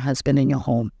kids and your husband and your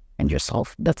home and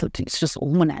yourself. That's what it's just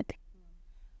almanac.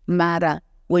 Mara,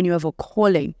 when you have a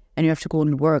calling and you have to go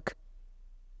and work,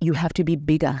 you have to be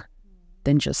bigger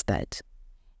than just that.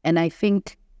 And I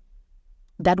think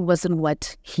that wasn't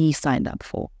what he signed up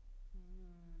for.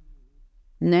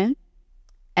 No?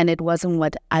 And it wasn't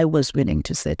what I was willing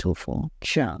to settle for.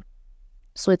 Sure.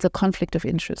 So it's a conflict of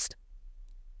interest.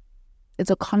 It's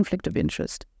a conflict of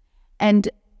interest. And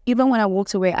even when I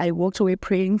walked away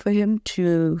praying for him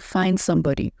to find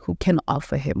somebody who can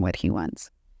offer him what he wants.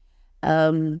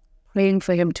 Praying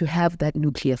for him to have that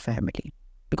nuclear family.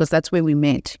 Because that's where we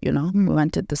met, We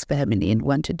wanted this family and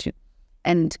wanted to.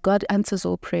 And God answers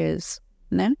all prayers,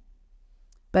 no?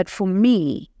 But for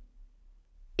me,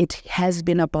 it has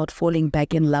been about falling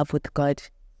back in love with God.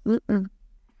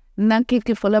 Nna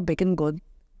ke fall back in God.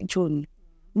 John.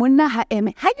 Monna ha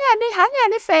eme.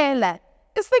 Hanyane fela.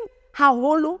 It's like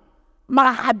haholo.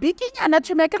 Ma ha bikinyana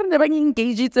to make re ne ba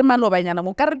engage tse malobanyana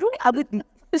mo ka re do abuti.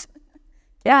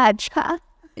 Ya cha.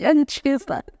 Ya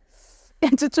ntshisa. Ya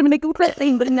ntse me ke utlwa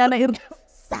eng nyana e re.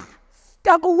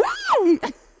 Ka go wow.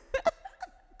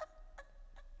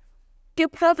 Ke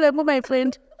problem my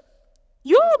friend.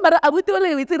 Yo, mara abuti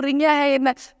wale with ring ya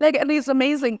haena. Like it is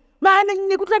amazing. Man,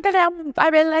 ni kutla ka ya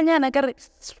abelanyana ka re.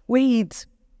 Wait.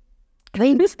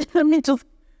 Let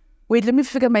me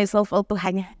figure myself out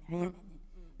behind.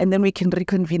 And then we can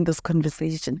reconvene this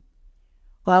conversation.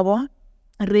 Wabo?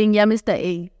 Ring ya Mr.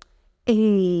 A.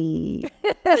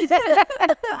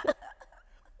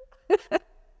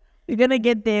 You're gonna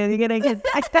get there. We're gonna get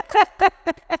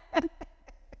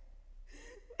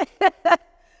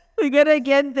We're gonna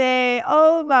get there.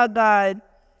 Oh my God.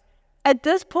 At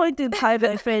this point in time,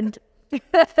 my friend,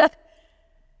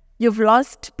 you've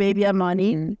lost baby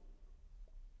Amani.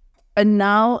 And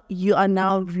now you are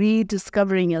now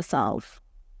rediscovering yourself.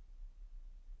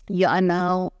 You are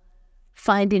now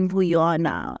finding who you are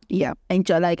now. Yeah. And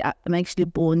you're like, I'm actually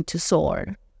born to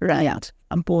soar. Right. Yeah.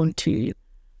 I'm born to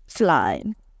fly.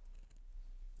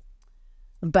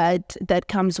 But that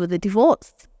comes with a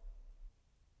divorce.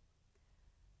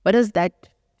 What does that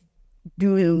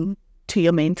do to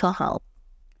your mental health?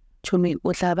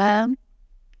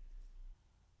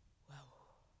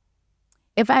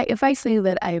 If I say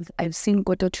that I've seen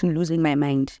Kototun losing my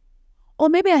mind, or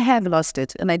maybe I have lost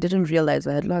it and I didn't realize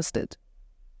I had lost it.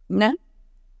 No?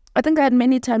 I think I had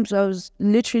many times where I was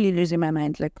literally losing my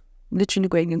mind, like literally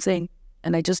going insane,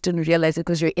 and I just didn't realize it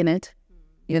because you're in it,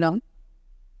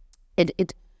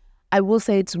 I will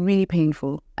say it's really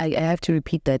painful. I have to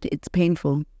repeat that. It's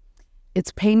painful.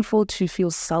 It's painful to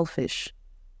feel selfish.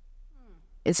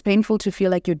 It's painful to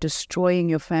feel like you're destroying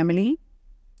your family.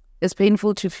 It's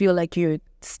painful to feel like you're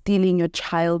stealing your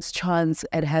child's chance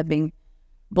at having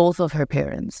both of her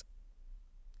parents.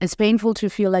 It's painful to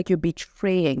feel like you're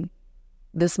betraying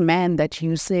this man that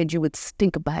you said you would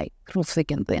stink by through thick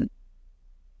and thin.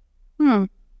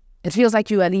 It feels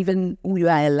like you are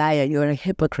a liar, you're a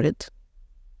hypocrite.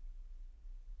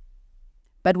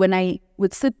 But when I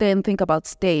would sit there and think about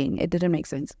staying, it didn't make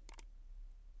sense.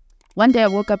 One day I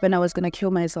woke up and I was going to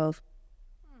kill myself.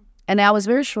 And I was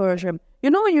very sure,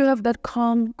 when you have that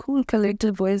calm, cool,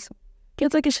 collected voice,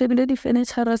 it's like a already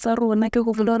finished her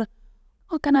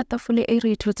oh, can I fully oh,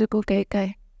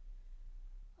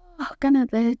 can I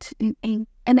that?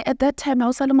 And at that time, I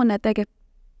was like,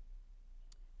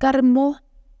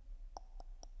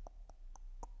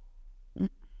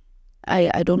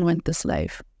 I don't want this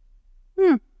life.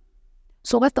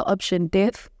 So what's the option,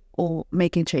 death or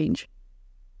making change?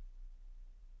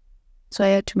 So I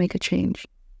had to make a change.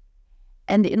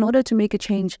 And in order to make a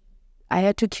change, I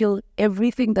had to kill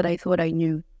everything that I thought I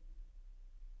knew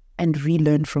and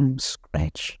relearn from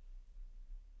scratch.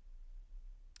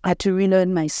 I had to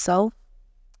relearn myself.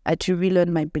 I had to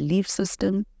relearn my belief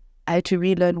system. I had to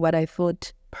relearn what I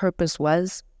thought purpose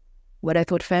was, what I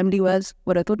thought family was,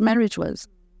 what I thought marriage was,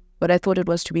 what I thought it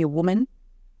was to be a woman,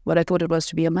 what I thought it was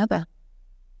to be a mother.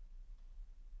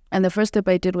 And the first step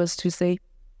I did was to say,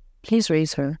 please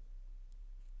raise her.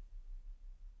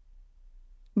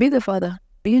 Be the father.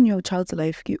 Be in your child's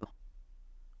life.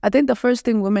 I think the first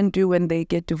thing women do when they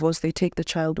get divorced, they take the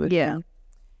child with them.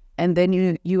 And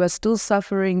then you are still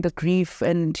suffering the grief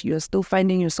and you're still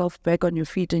finding yourself back on your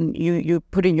feet and you're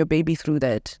putting your baby through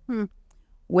that.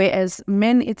 Whereas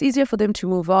men, it's easier for them to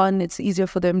move on. It's easier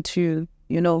for them to,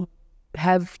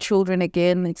 have children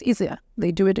again. It's easier.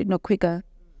 They do it quicker.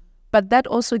 But that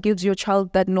also gives your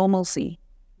child that normalcy,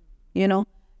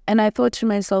 And I thought to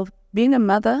myself, being a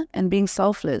mother and being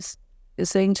selfless is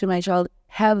saying to my child,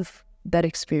 have that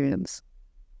experience.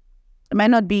 It might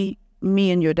not be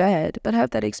me and your dad, but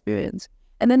have that experience.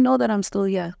 And then know that I'm still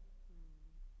here.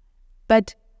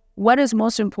 But what is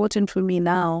most important for me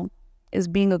now is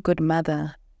being a good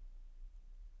mother.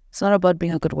 It's not about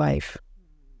being a good wife.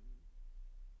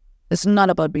 It's not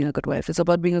about being a good wife. It's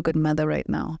about being a good mother right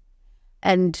now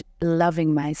and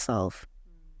loving myself.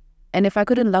 And if I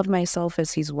couldn't love myself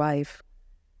as his wife,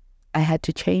 I had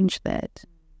to change that.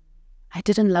 I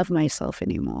didn't love myself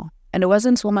anymore. And it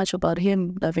wasn't so much about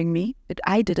him loving me, but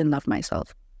I didn't love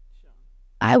myself.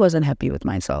 I wasn't happy with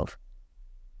myself.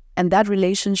 And that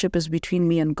relationship is between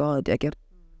me and God.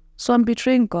 So I'm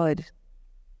betraying God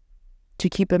to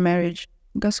keep a marriage.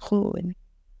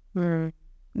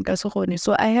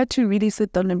 So I had to really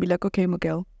sit down and be like, okay,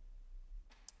 Miguel,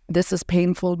 this is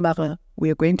painful, but we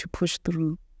are going to push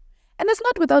through. And it's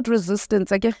not without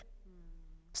resistance. It's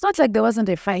not like there wasn't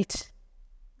a fight.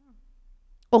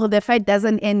 Or the fight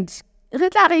doesn't end.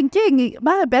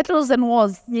 Battles and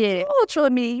wars. Yeah. Oh, show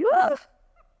me. Oh,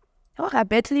 a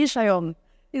battle is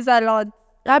a lot.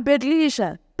 A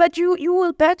battle. But you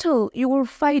will battle. You will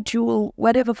fight. You will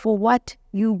whatever for what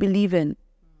you believe in.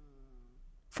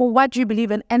 For what you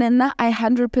believe in. And now I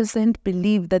 100%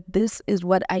 believe that this is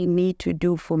what I need to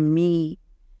do for me.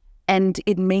 And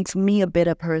it makes me a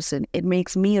better person. It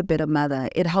makes me a better mother.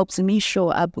 It helps me show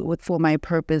up for my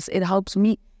purpose. It helps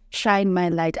me shine my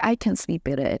light. I can sleep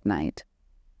better at night.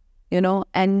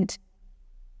 And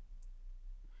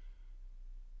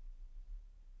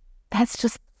that's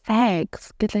just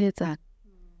facts.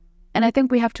 And I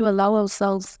think we have to allow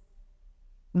ourselves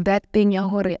that thing,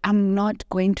 I'm not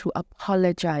going to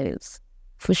apologize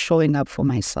for showing up for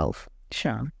myself.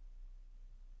 Sure.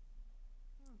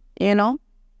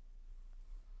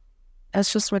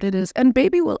 That's just what it is. And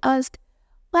baby will ask,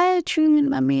 why are you and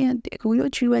mommy and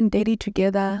you and daddy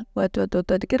together? What?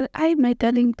 My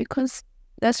darling, because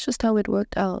that's just how it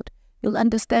worked out. You'll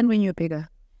understand when you're bigger.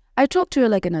 I talk to you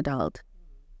like an adult.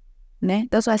 Ne?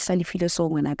 That's why I suddenly feel so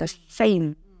when I got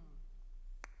shame.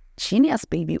 Genius,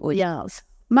 baby. Oh, yes.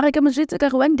 One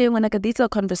day when I get these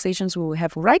conversations we will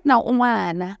have right now,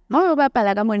 trampoline.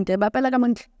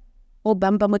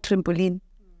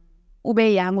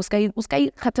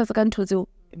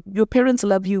 Your parents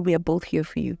love you. We are both here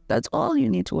for you. That's all you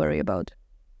need to worry about.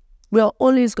 We are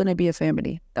always going to be a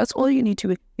family. That's all you need to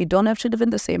be. We don't have to live in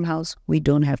the same house. We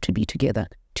don't have to be together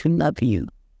to love you.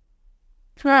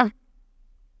 And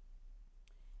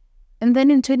then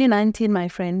in 2019, my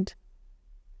friend,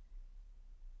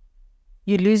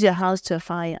 you lose your house to a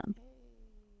fire.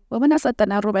 And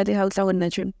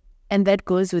that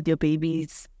goes with your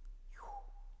babies.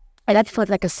 And that felt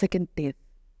like a second death.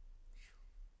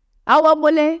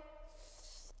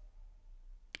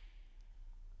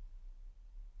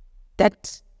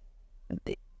 That,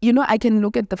 I can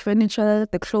look at the furniture,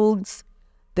 the clothes,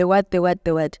 the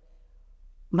what.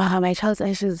 My child's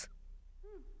ashes.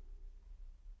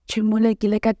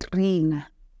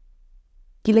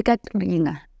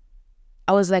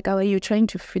 I was like, how are you trying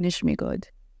to finish me, God?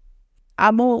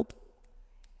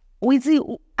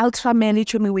 Ultra manly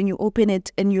to me when you open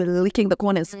it and you're licking the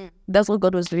corners. That's what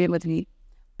God was doing with me.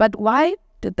 But why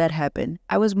did that happen?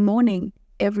 I was mourning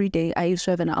every day. I used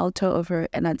to have an altar of her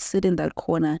and I'd sit in that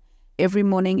corner every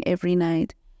morning, every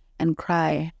night and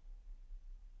cry.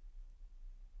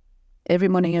 Every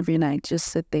morning, every night, just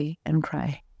sit there and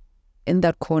cry in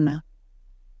that corner.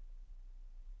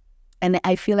 And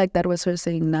I feel like that was her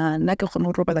saying, now I'm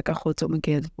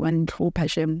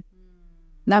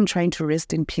trying to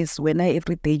rest in peace. When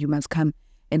every day you must come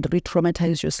and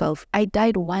re-traumatize yourself. I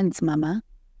died once, Mama.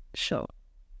 Sure.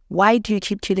 Why do you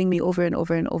keep killing me over and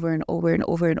over and over and over and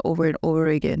over and over and over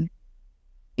again?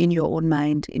 In your own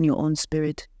mind, in your own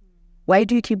spirit. Why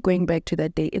do you keep going back to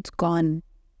that day? It's gone.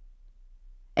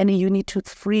 And you need to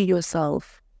free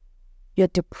yourself. You're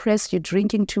depressed, you're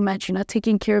drinking too much, you're not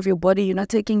taking care of your body, you're not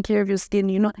taking care of your skin,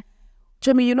 you're not...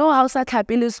 Jimmy, you know how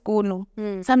Sekhu-Pedi is school, no?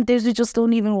 Some days you just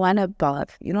don't even want to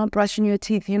bath. You're not brushing your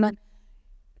teeth, you're not...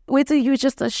 Wait till you're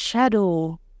just a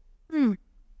shadow.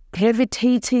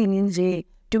 Gravitating,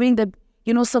 doing the,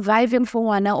 surviving for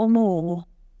one or more.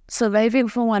 Surviving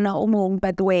for one or more,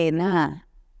 but when?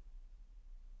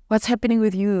 What's happening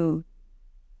with you?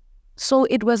 So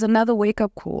it was another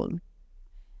wake-up call.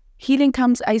 Healing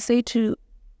comes, I say to,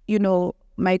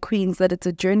 my queens, that it's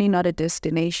a journey, not a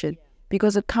destination.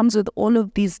 Because it comes with all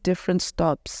of these different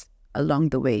stops along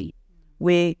the way,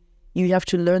 where you have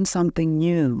to learn something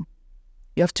new.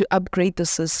 You have to upgrade the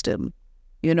system.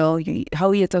 How you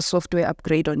get a software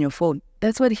upgrade on your phone.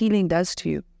 That's what healing does to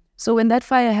you. So when that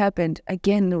fire happened,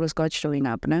 again, there was God showing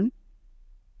up. No?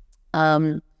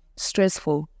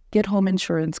 Stressful. Get home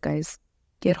insurance, guys.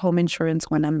 Get home insurance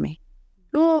me.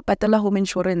 No, patala home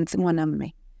insurance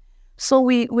me. So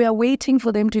we are waiting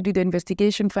for them to do the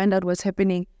investigation, find out what's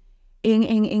happening.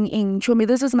 Show me,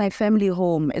 this is my family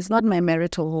home. It's not my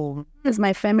marital home. It's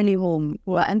my family home.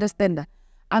 Well, understand that.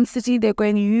 I'm sitting there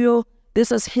going, this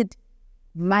has hit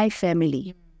my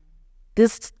family.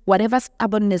 This, whatever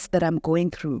stubbornness that I'm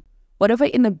going through, whatever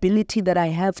inability that I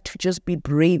have to just be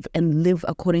brave and live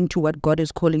according to what God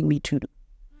is calling me to do,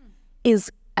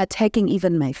 is attacking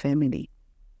even my family.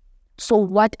 So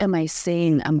what am I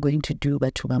saying I'm going to do,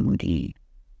 Batho ba Modimo?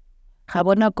 Ga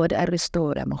bona God a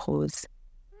restore mokgosi.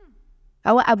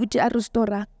 Our abuti a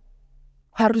restore,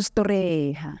 ha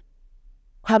restoreha,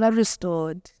 ha ba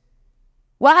restored.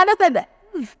 Wa understand that?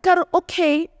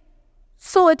 Okay.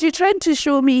 So what you're trying to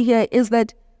show me here is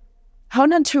that how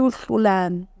not to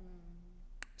hlulan.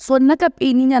 So naka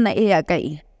pininyana e ya ka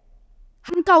e.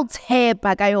 Hanka o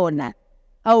tshepa ka yona.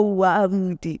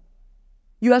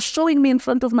 You are showing me in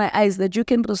front of my eyes that you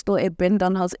can restore a burned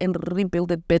down house and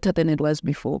rebuild it better than it was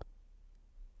before.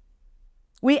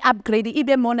 We upgraded,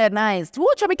 even modernized.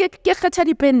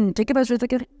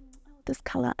 This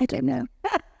color, I don't know.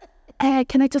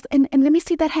 Can I just, and let me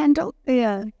see that handle?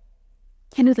 Yeah.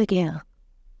 Can you the girl?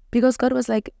 Because God was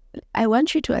like, I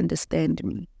want you to understand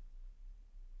me.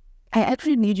 I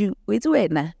actually need you. Wait,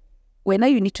 when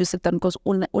you need to sit down because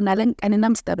I'm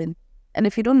stubborn. And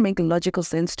if you don't make logical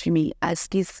sense to me, it's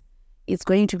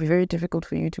going to be very difficult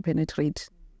for you to penetrate.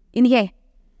 In here,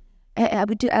 you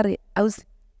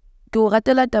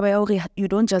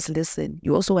don't just listen.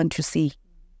 You also want to see.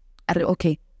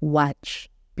 Okay, watch.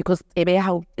 Because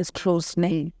how is close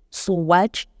now. So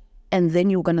watch, and then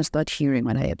you're going to start hearing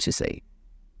what I have to say.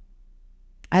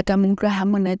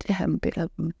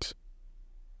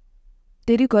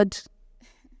 Did you God?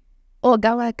 Oh,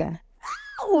 Gawaka.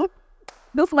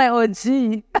 That's my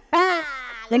OG.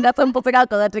 Got some putting out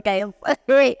the guys.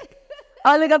 Wait.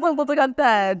 I got some putting out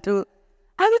that too.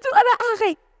 I was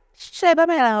doing share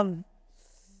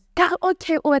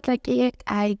okay, what like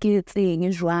I get thing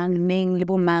is wrong, name,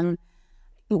 little man,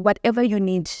 whatever you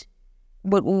need,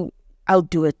 but I'll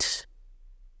do it.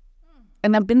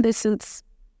 And I've been there since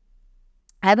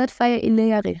I had that fire in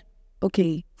the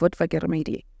okay, what for get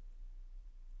remedy?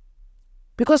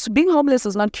 Because being homeless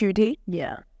is not cute, eh?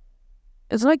 Yeah.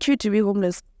 It's not cute to be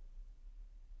homeless.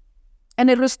 And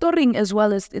it's restoring as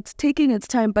well as it's taking its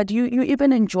time, but you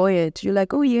even enjoy it. You're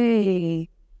like, oh yay.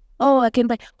 Oh, I can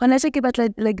buy. When I say about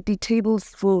like the tables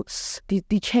for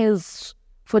the chairs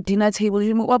for dinner table,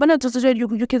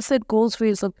 you can set goals for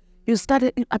yourself. You start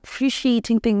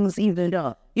appreciating things even.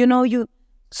 Yeah. You know,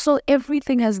 so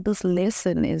everything has this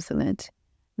lesson, isn't it?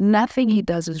 Nothing he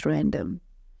does is random.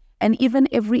 And even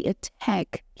every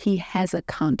attack, he has a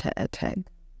counter attack.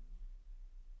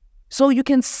 So you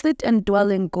can sit and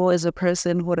dwell and go as a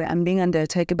person who I'm being under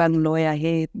attack by lawyer,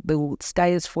 hey, the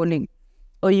sky is falling.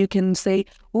 Or you can say,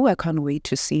 oh, I can't wait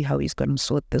to see how he's going to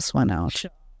sort this one out.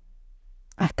 Sure.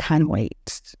 I can't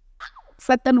wait.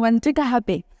 Satan one take a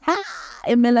happy. Ha!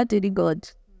 Emela to the God.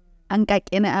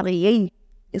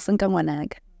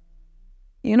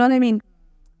 You know what I mean?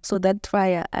 So that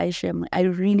fire, I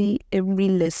really, every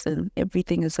lesson,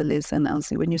 everything is a lesson,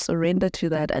 Elsie. When you surrender to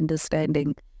that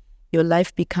understanding, your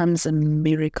life becomes a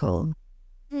miracle.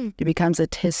 It becomes a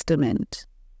testament.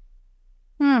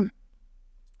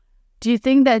 Do you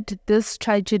think that this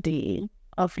tragedy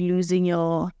of losing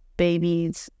your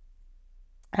baby's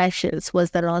ashes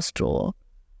was the last straw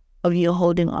of you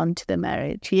holding on to the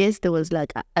marriage? Yes, there was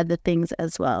like other things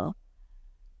as well.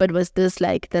 But was this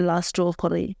like the last straw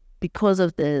for you? Because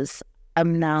of this,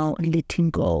 I'm now letting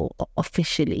go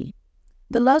officially.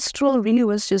 The last straw really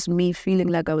was just me feeling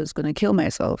like I was going to kill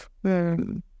myself. No,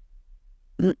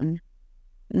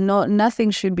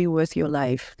 nothing should be worth your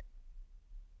life.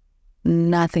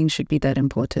 Nothing should be that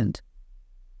important.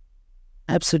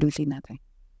 Absolutely nothing.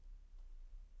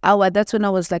 That's when I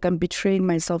was like, I'm betraying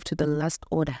myself to the last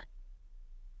order.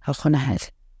 I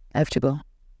have to go.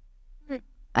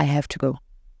 I have to go.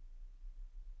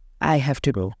 I have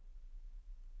to go.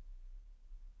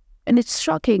 And it's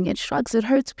shocking. It shocks. It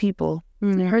hurts people.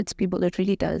 It hurts people. It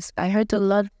really does. I hurt a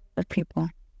lot of people.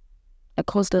 I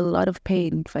caused a lot of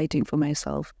pain fighting for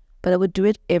myself. But I would do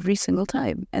it every single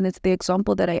time. And it's the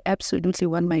example that I absolutely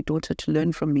want my daughter to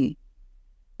learn from me.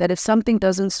 That if something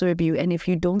doesn't serve you and if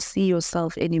you don't see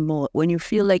yourself anymore, when you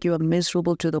feel like you are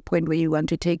miserable to the point where you want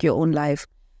to take your own life,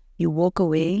 you walk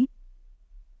away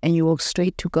and you walk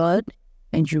straight to God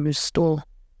and you restore.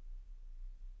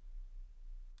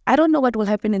 I don't know what will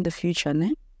happen in the future.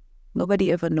 Ne?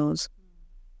 Nobody ever knows.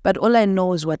 But all I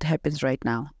know is what happens right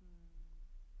now.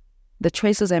 The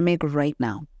choices I make right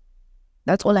now.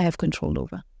 That's all I have control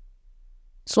over.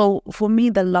 So for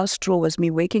me, the last straw was me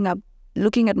waking up,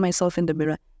 looking at myself in the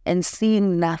mirror and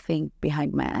seeing nothing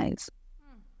behind my eyes.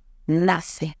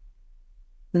 Nothing.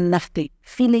 Nothing.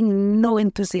 Feeling no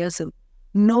enthusiasm,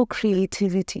 no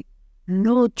creativity,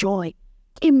 no joy.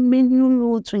 Ke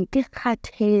menyolotswe, ke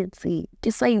kgathetse,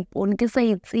 ke sa ipone, ke sa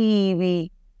itsebe.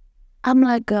 I'm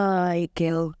like, ay,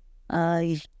 girl,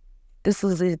 ay, this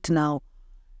is it now.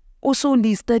 Also,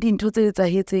 the studying to the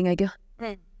etsahetseng, I guess.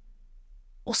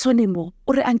 Also, anymore.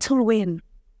 Or until when?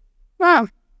 And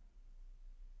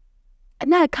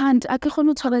I can't. I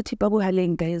can't tolerate people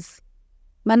haleng, guys.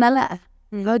 Manala,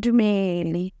 God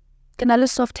dumele. Can I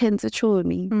soft hands at show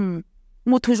me? Motho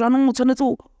jwanong o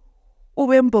tshwanetse o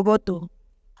be mbogoto.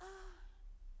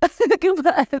 Ke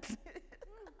batho.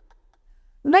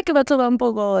 Nna ke batho ba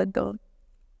mbogoto.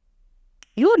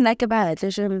 You nna ke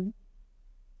batle shem.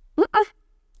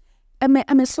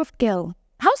 I'm a soft girl.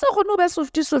 How's that going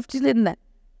to be softy in that?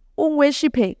 Oh,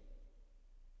 worshiping.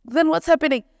 Then what's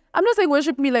happening? I'm not saying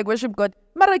worship me like worship God.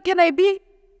 Mara, can I be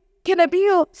your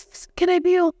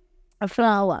a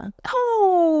flower?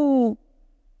 Oh,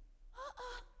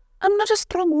 I'm not a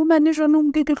strong woman.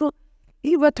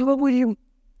 You were with you.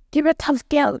 Give a tough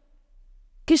girl.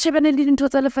 Kishabana leading to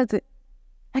the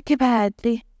I keep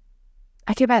badly.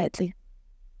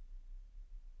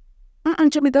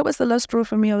 And Jimmy, that was the last straw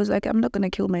for me. I was like, I'm not going to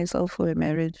kill myself for a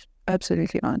marriage.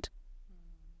 Absolutely not.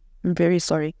 I'm very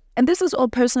sorry. And this is all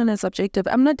personal and subjective.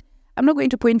 I'm not going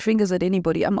to point fingers at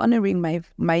anybody. I'm honoring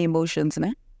my emotions.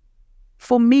 Né?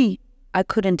 For me, I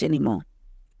couldn't anymore.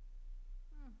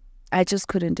 I just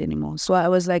couldn't anymore. So I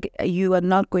was like, you are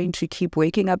not going to keep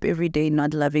waking up every day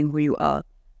not loving who you are.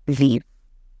 Leave.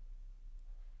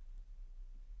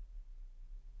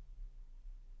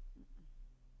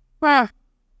 Wow.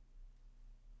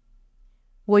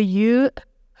 Were you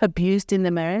abused in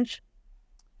the marriage?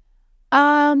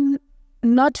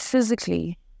 Not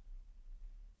physically.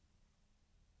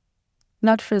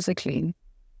 Not physically.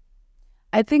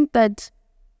 I think that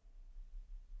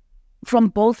from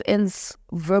both ends,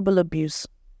 verbal abuse.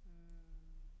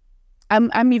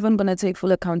 I'm even gonna take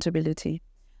full accountability.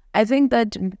 I think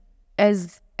that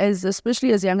as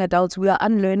especially as young adults, we are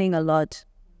unlearning a lot.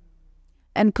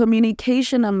 And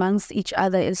communication amongst each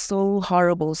other is so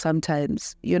horrible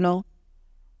sometimes, you know,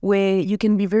 where you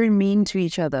can be very mean to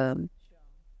each other,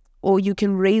 or you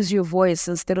can raise your voice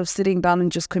instead of sitting down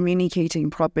and just communicating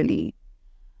properly.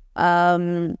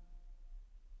 I'm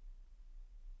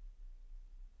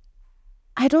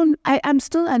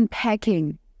still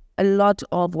unpacking a lot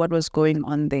of what was going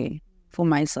on there for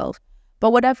myself.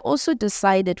 But what I've also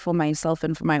decided for myself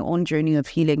and for my own journey of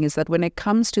healing is that when it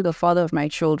comes to the father of my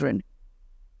children,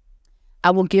 I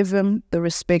will give him the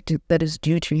respect that is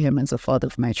due to him as a father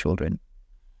of my children.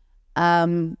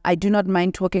 I do not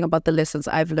mind talking about the lessons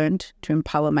I've learned to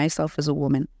empower myself as a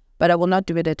woman, but I will not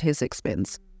do it at his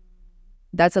expense.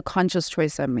 That's a conscious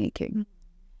choice I'm making.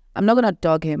 I'm not going to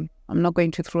dog him. I'm not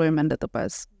going to throw him under the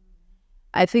bus.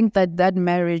 I think that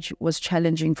marriage was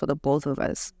challenging for the both of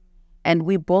us. And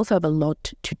we both have a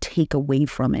lot to take away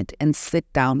from it and sit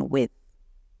down with.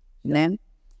 Yeah?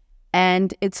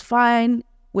 And it's fine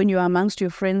when you're amongst your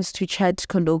friends to chat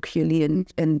colloquially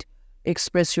and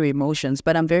express your emotions.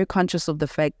 But I'm very conscious of the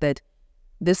fact that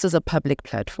this is a public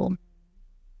platform.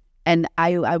 And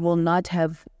I will not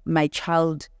have my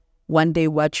child one day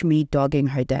watch me dogging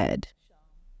her dad.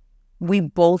 We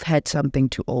both had something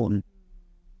to own.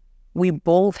 We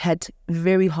both had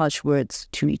very harsh words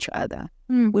to each other.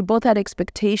 We both had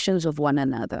expectations of one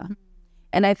another.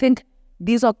 And I think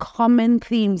these are common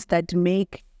themes that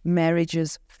make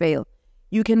marriages fail.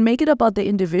 You can make it about the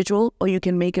individual or you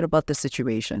can make it about the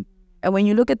situation. And when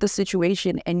you look at the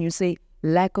situation and you say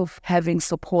lack of having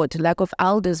support, lack of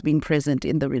elders being present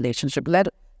in the relationship,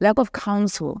 lack of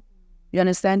counsel, you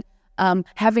understand?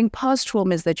 Having past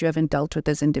traumas that you haven't dealt with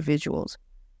as individuals.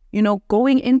 You know,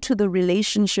 going into the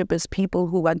relationship as people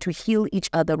who want to heal each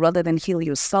other rather than heal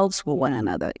yourselves for one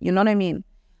another. You know what I mean?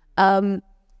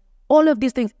 All of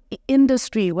these things,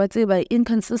 industry, whatever,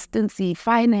 inconsistency,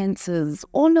 finances,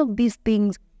 all of these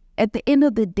things, at the end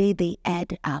of the day, they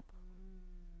add up.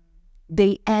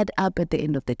 They add up at the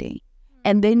end of the day.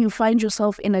 And then you find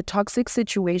yourself in a toxic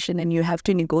situation and you have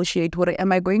to negotiate,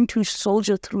 am I going to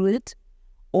soldier through it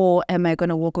or am I going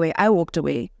to walk away? I walked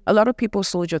away. A lot of people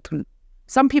soldier through.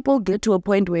 Some people get to a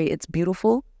point where it's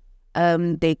beautiful.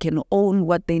 They can own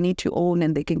what they need to own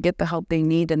and they can get the help they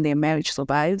need and their marriage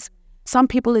survives. Some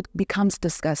people, it becomes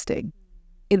disgusting.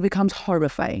 It becomes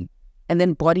horrifying. And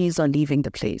then bodies are leaving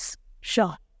the place.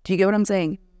 Sure. Do you get what I'm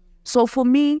saying? So for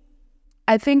me,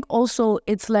 I think also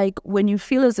it's like when you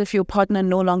feel as if your partner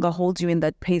no longer holds you in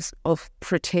that place of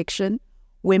protection,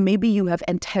 where maybe you have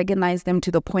antagonized them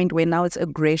to the point where now it's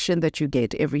aggression that you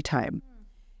get every time.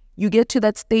 You get to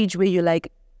that stage where you're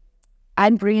like,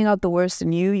 I'm bringing out the worst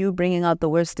in you, you bringing out the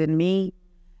worst in me.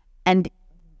 And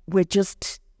we're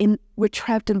just we're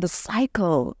trapped in the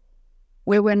cycle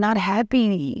where we're not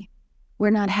happy. We're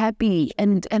not happy,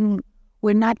 and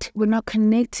we're not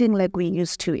connecting like we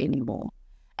used to anymore,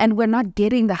 and we're not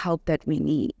getting the help that we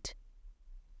need.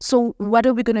 So what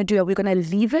are we going to do? Are we going to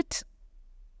leave it,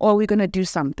 or are we going to do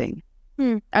something?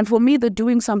 And for me, the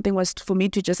doing something was for me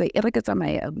to just say, let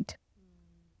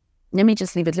me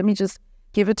just leave it. Let me just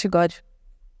give it to God.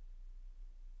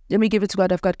 Let me give it to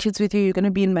God. I've got kids with you. You're going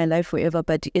to be in my life forever,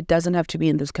 but it doesn't have to be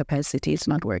in this capacity. It's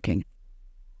not working.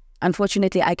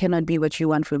 Unfortunately, I cannot be what you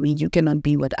want from me. You cannot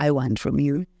be what I want from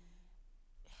you.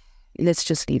 Let's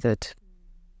just leave it.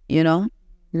 You know?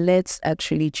 Let's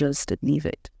actually just leave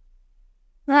it.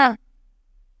 And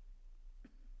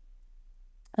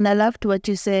I loved what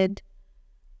you said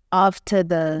after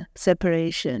the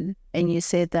separation. And you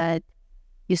said that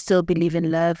you still believe in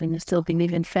love and you still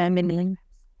believe in family.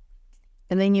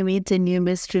 And then you meet a new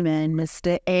mystery man,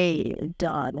 Mr. A,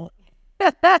 Don.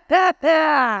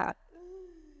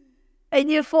 And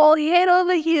you fall head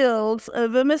over heels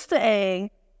over Mr.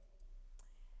 A.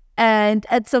 And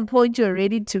at some point you're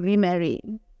ready to remarry.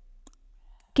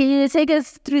 Can you take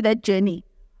us through that journey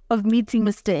of meeting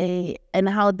Mr. A and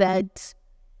how that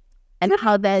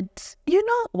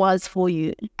was for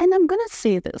you? And I'm going to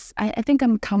say this. I think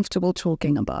I'm comfortable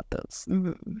talking about this.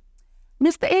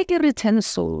 Mr. A is a return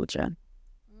soldier.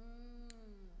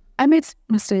 I met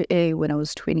Mr. A when I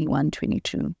was 21,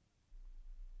 22.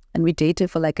 And we dated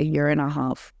for like a year and a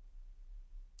half.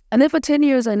 And then for 10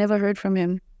 years, I never heard from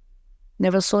him.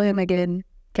 Never saw him again.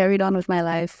 Carried on with my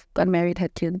life. Got married,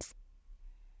 had kids.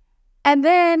 And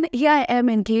then here I am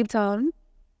in Cape Town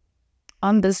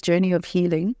on this journey of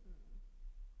healing.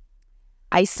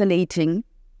 Isolating.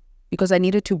 Because I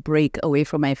needed to break away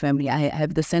from my family. I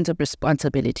have the sense of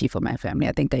responsibility for my family.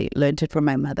 I think I learned it from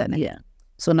my mother. Yeah.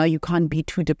 So now you can't be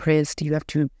too depressed. You have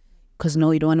to, because no,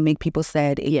 you don't want to make people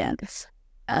sad. Yes.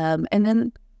 And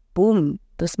then, boom,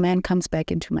 this man comes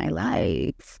back into my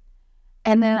life.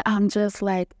 And then I'm just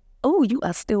like, oh, you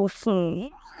are still full.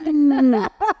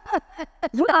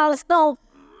 You are still.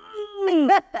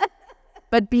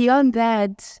 But beyond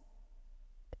that,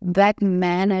 that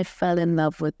man I fell in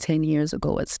love with 10 years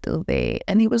ago was still there.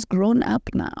 And he was grown up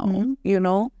now, you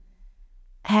know?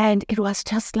 And it was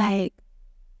just like,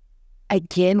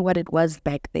 again, what it was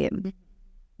back then.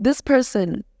 This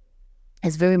person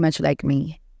is very much like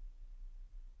me.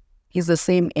 He's the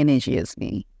same energy as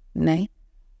me. Né?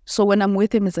 So when I'm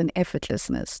with him, there's an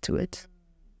effortlessness to it.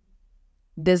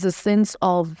 There's a sense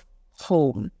of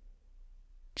home.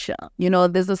 Sure. You know,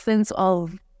 there's a sense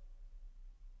of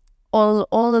all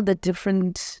of the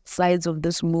different sides of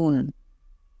this moon.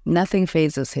 Nothing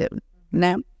phases him.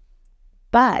 Né?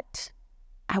 But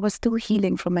I was still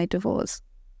healing from my divorce.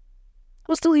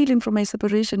 I was still healing from my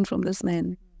separation from this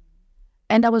man.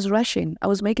 And I was rushing. I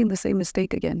was making the same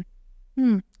mistake again.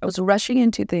 I was rushing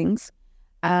into things.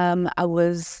 I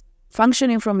was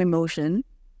functioning from emotion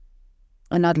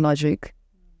and not logic.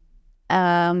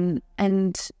 And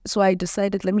so I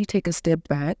decided, let me take a step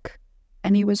back.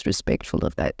 And he was respectful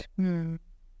of that.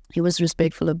 He was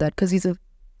respectful of that because he's a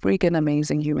freaking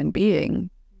amazing human being.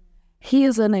 He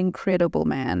is an incredible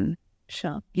man.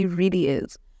 Sure. He really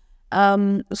is.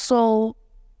 So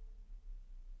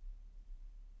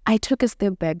I took a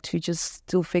step back to just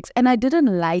still fix. And I didn't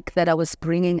like that I was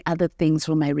bringing other things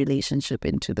from my relationship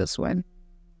into this one.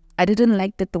 I didn't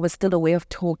like that there was still a way of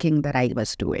talking that I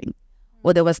was doing.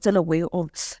 Or there was still a way of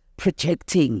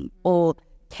projecting or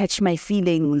catch my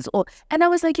feelings. And I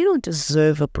was like, you don't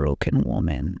deserve a broken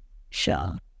woman.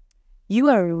 Sure. You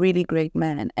are a really great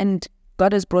man. And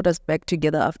God has brought us back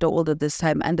together after all of this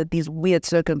time under these weird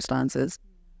circumstances.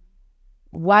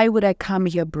 Why would I come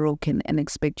here broken and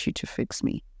expect you to fix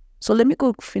me? So let me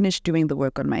go finish doing the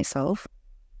work on myself.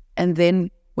 And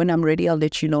then when I'm ready, I'll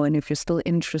let you know. And if you're still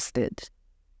interested,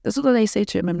 this is what I say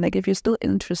to him. I'm like, if you're still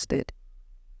interested,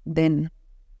 then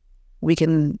we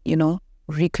can, you know,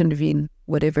 reconvene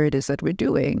whatever it is that we're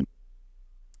doing.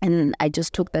 And I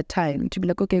just took that time to be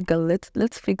like, okay, girl,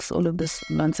 let's fix all of this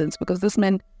nonsense. Because this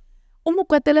man,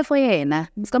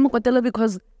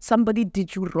 because somebody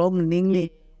did you wrong.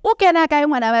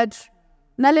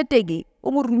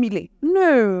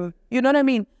 No, you know what I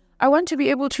mean? I want to be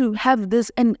able to have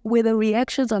this, and where the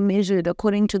reactions are measured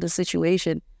according to the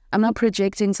situation. I'm not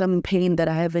projecting some pain that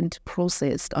I haven't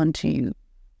processed onto you,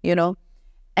 you know?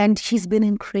 And he's been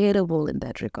incredible in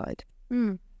that regard.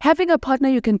 Having a partner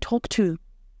you can talk to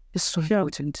is so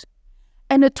important.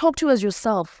 And talk to as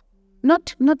yourself.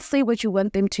 Not say what you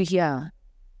want them to hear.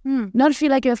 Not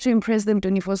feel like you have to impress them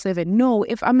 24/7. No,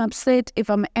 if I'm upset, if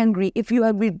I'm angry, if you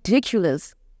are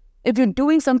ridiculous, if you're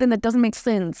doing something that doesn't make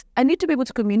sense, I need to be able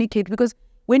to communicate, because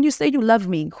when you say you love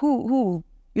me, who?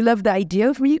 You love the idea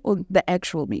of me or the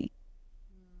actual me?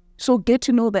 So get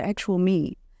to know the actual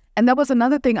me. And that was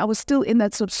another thing. I was still in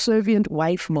that subservient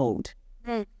wife mode.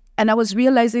 And I was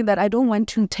realizing that I don't want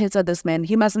to tether this man.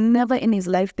 He must never in his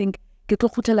life think, ke tlo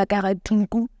kgutlela ka hara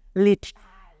tuku le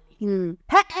tjale.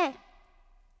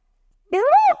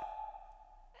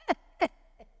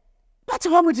 What's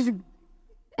wrong with you?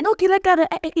 No, ke reka re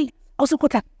also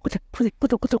kgutla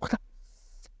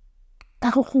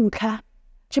ka go kgutla.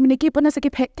 Jemine ke ipona se ke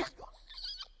pheta.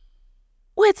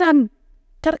 O etsang?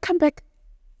 Come back.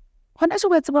 Hona se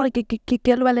o etsa gore ke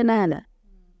lwa lenana.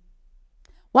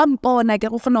 Wampona ke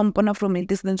go kgona mpona from a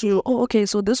distance. Oh, okay,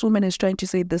 so this woman is trying to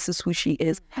say this is who she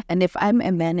is. And if I'm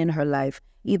a man in her life,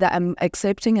 either I'm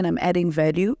accepting and I'm adding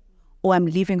value or I'm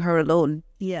leaving her alone.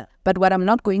 Yeah. But what I'm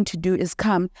not going to do is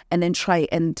come and then try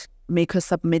and make her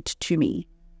submit to me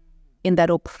in that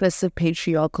oppressive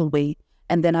patriarchal way.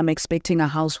 And then I'm expecting a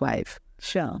housewife.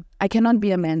 Sure. I cannot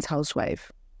be a man's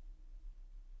housewife.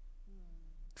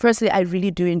 Firstly, I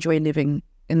really do enjoy living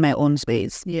in my own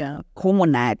space. Yeah.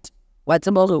 Comonat. What's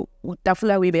about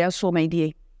Tafula we bear so my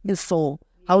dear is so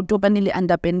how to banili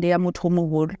and up in there mutomu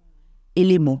wood.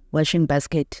 Ilimo washing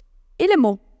basket.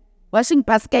 Ilimo washing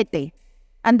basket day.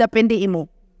 And up in the imo.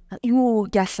 You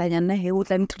gasayana he would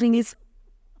and tringis.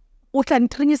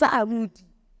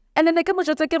 And then I come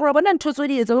just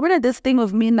like this thing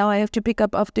of me now I have to pick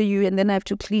up after you and then I have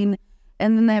to clean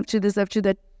and then I have to this after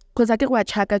that. Because I get what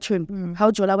chaka trim.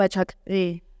 How jola wa chak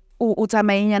o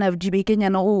tsamaenya na dibekenya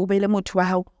no o bele motho wa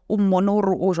hao o mmono o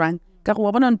re o jwang ka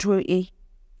go bona ntho e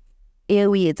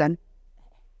o etsang.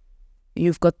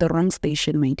 You've got the wrong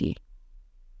station, my dear.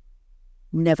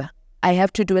 Never. I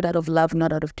have to do it out of love,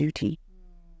 not out of duty.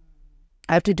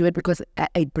 I have to do it because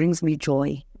it brings me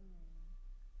joy.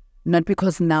 Not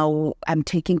because now I'm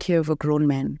taking care of a grown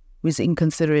man who is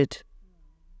inconsiderate.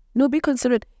 No, be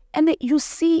considerate. And you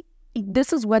see,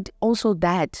 this is what also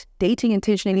that, dating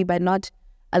intentionally by not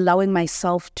allowing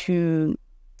myself to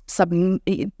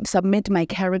submit my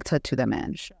character to the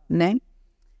man. Sure. Ne?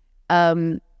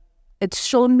 It's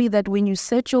shown me that when you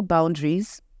set your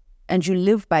boundaries and you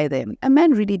live by them, a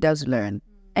man really does learn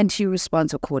and he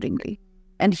responds accordingly.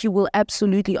 And he will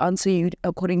absolutely answer you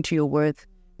according to your worth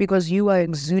because you are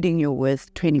exuding your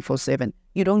worth 24/7.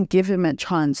 You don't give him a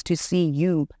chance to see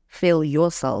you fail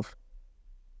yourself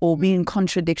or be in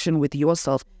contradiction with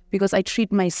yourself because I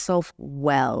treat myself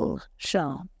well.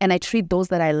 Sure. And I treat those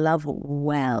that I love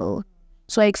well.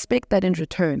 So I expect that in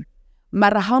return.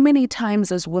 Matter how many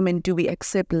times as women do we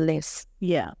accept less?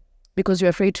 Yeah. Because you're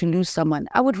afraid to lose someone.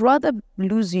 I would rather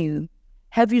lose you,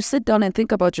 have you sit down and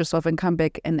think about yourself and come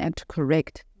back and act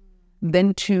correct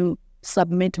than to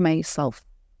submit myself,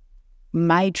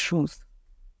 my truth,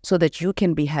 so that you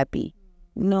can be happy.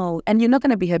 No, and you're not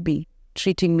going to be happy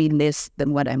treating me less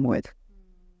than what I'm worth.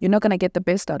 You're not going to get the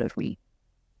best out of me.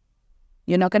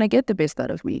 You're not going to get the best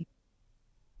out of me.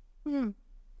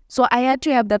 So I had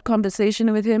to have that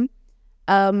conversation with him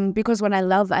because when I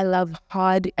love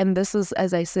hard. And this is,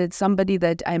 as I said, somebody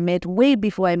that I met way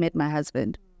before I met my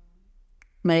husband.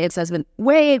 My ex-husband,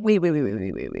 wait.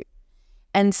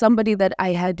 And somebody that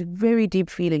I had very deep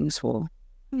feelings for.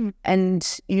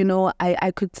 And, you know,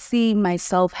 I could see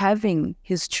myself having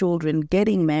his children,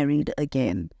 getting married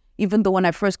again. Even though when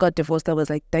I first got divorced, I was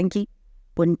like, thank you.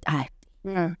 But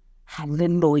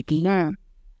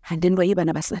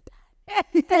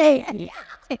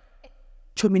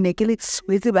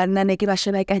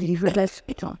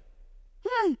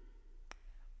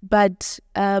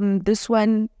this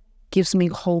one gives me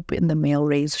hope in the male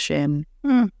race, Shem.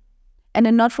 And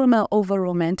then not from an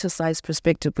over-romanticized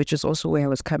perspective, which is also where I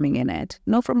was coming in at.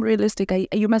 Not from realistic.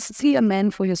 You must see a man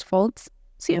for his faults,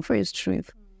 see him for his truth.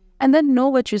 And then know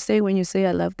what you say when you say,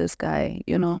 I love this guy,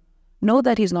 you know. Know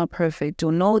that he's not perfect,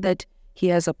 or know that he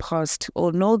has a past,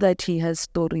 or know that he has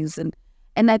stories. And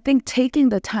I think taking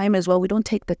the time as well, we don't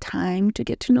take the time to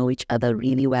get to know each other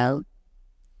really well.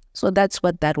 So that's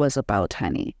what that was about,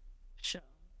 honey. Sure.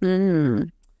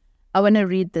 I want to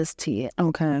read this to you.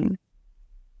 Okay.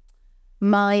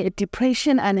 My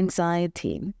depression and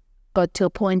anxiety got to a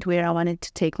point where I wanted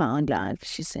to take my own life,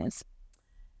 she says.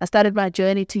 I started my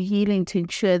journey to healing to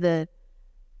ensure that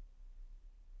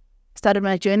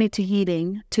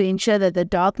the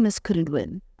darkness couldn't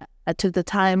win. I took the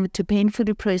time to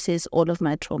painfully process all of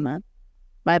my trauma,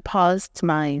 my past,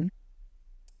 my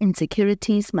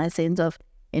insecurities, my sense of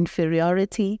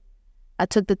inferiority. I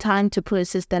took the time to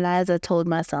process the lies I told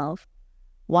myself,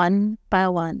 one by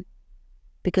one,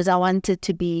 because I wanted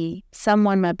to be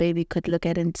someone my baby could look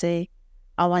at and say,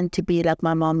 I want to be like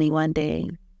my mommy one day.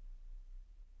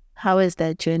 How has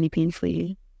that journey been for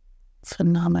you?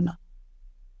 phenomenal.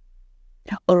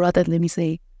 Or rather, let me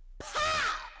say,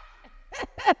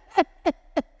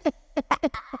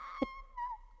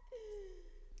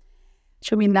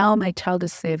 show me now my child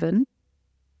is 7.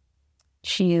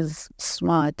 She is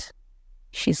smart.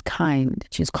 She's kind.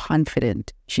 She's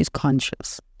confident. She's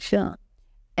conscious. Sure.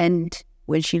 And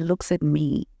when she looks at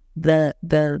me, the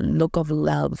look of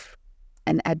love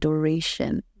and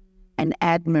adoration and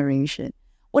admiration.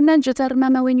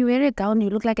 Mama, when you wear a gown, you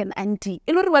look like an auntie.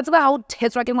 You look like an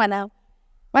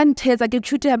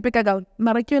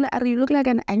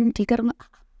auntie.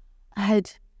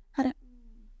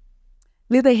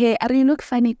 With the hair, you look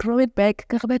funny, grow it back.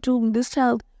 This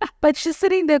child. But she's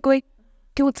sitting there going,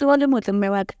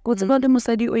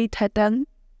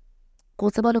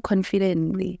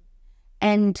 confidently.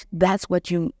 And that's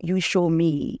what you show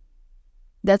me.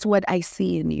 That's what I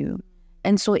see in you.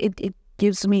 And so it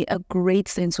gives me a great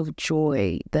sense of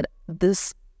joy that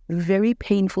this very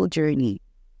painful journey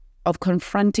of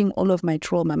confronting all of my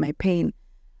trauma, my pain,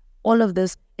 all of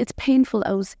this, it's painful.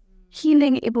 I was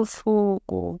healing able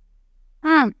for.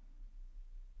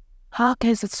 How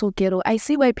is it so ghetto? I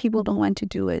see why people don't want to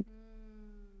do it.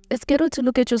 It's ghetto to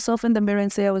look at yourself in the mirror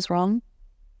and say I was wrong.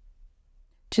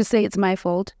 To say it's my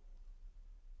fault.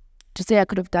 To say I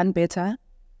could have done better.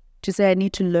 To say I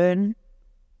need to learn.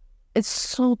 It's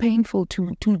so painful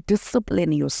to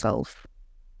discipline yourself.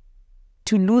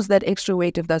 To lose that extra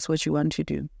weight if that's what you want to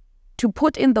do. To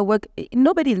put in the work.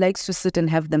 Nobody likes to sit and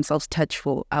have themselves touch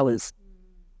for hours.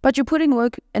 But you're putting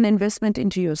work and investment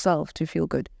into yourself to feel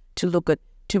good, to look good,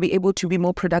 to be able to be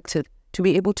more productive, to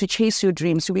be able to chase your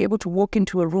dreams, to be able to walk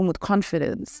into a room with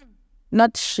confidence.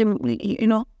 Not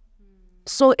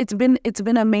So it's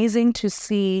been amazing to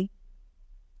see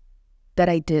that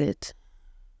I did it.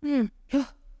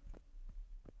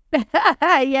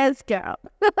 Yes, girl.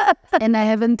 And I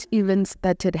haven't even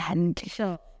started handling.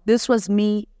 Sure. This was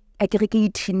me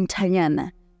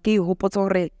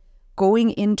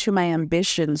going into my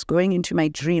ambitions, going into my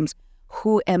dreams.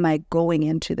 Who am I going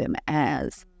into them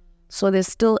as? So there's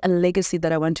still a legacy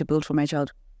that I want to build for my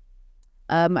child.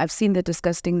 I've seen the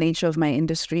disgusting nature of my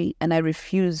industry, and I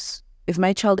refuse. If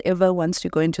my child ever wants to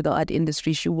go into the art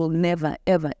industry, she will never,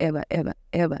 ever, ever, ever,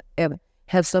 ever, ever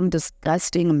have some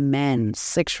disgusting man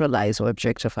sexualize or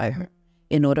objectify her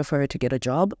in order for her to get a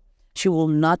job. She will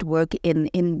not work in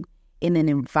an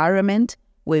environment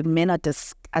where men are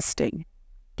disgusting.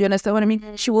 Do you understand what I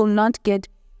mean? She will not get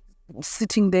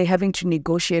sitting there having to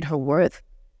negotiate her worth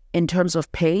in terms of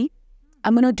pay.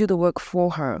 I'm going to do the work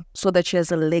for her so that she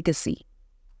has a legacy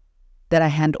that I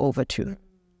hand over to.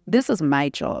 This is my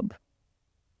job.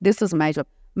 This is my job.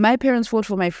 My parents fought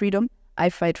for my freedom. I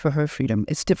fight for her freedom.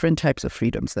 It's different types of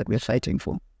freedoms that we're fighting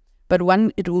for. But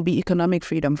one, it will be economic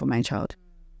freedom for my child.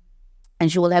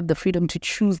 And she will have the freedom to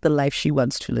choose the life she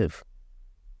wants to live.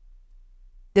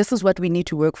 This is what we need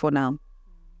to work for now.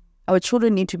 Our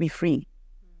children need to be free.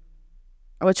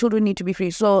 Our children need to be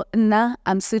free. So now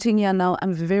I'm sitting here now.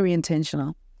 I'm very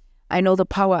intentional. I know the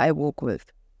power I walk with.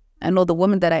 I know the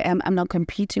woman that I am. I'm not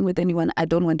competing with anyone. I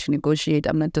don't want to negotiate.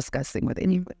 I'm not discussing with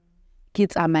anyone.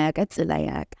 Kids are my That's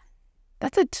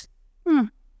it.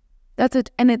 That's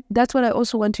it. And that's what I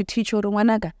also want to teach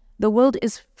Orowanaga. The world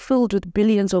is filled with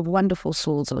billions of wonderful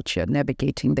souls out here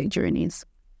navigating their journeys.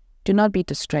 Do not be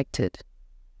distracted.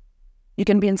 You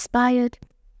can be inspired.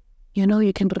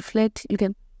 You can reflect.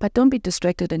 But don't be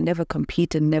distracted and never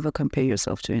compete and never compare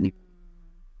yourself to anyone.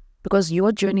 Because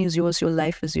your journey is yours. Your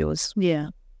life is yours. Yeah.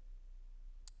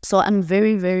 So I'm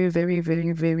very, very, very,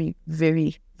 very, very,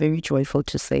 very, very joyful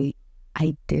to say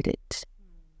I did it.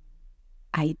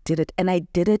 I did it. And I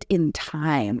did it in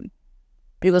time.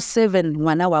 Because 7,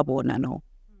 wana wa bona no.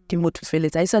 Timoto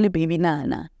Felix, I saw baby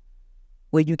nana.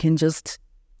 Where you can just,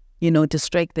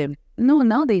 distract them. No,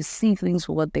 now they see things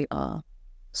for what they are.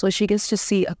 So she gets to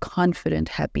see a confident,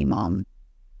 happy mom.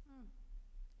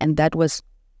 And that was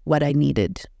what I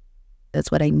needed.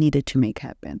 That's what I needed to make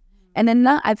happen. And then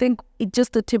now I think it's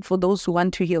just a tip for those who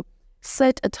want to heal.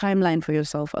 Set a timeline for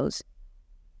yourself, Aus.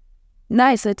 Now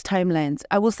I set timelines.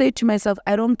 I will say to myself,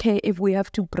 I don't care if we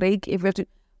have to break, if we have to...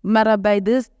 Mara, by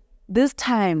this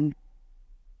time,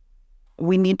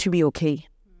 we need to be okay.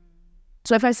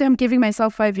 So if I say I'm giving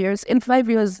myself 5 years, in 5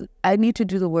 years, I need to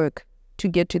do the work to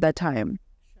get to that time.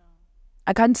 Sure.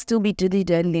 I can't still be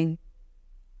dilly-dallying,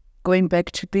 going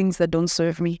back to things that don't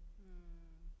serve me.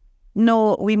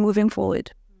 No, we're moving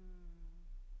forward.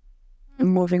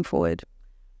 Moving forward.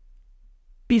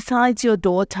 Besides your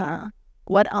daughter,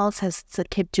 what else has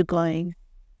kept you going?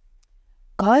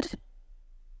 God.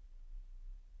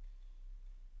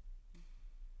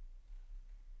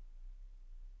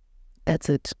 That's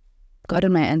it. God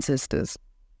and my ancestors.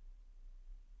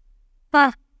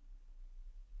 Ah.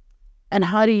 And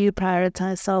how do you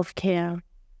prioritize self-care?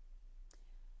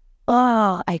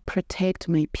 Oh, I protect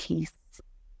my peace.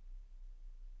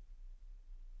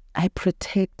 I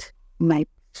protect my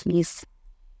peace.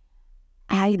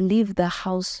 I leave the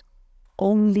house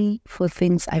only for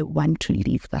things I want to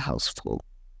leave the house for.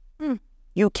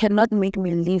 You cannot make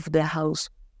me leave the house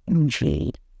in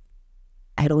jail.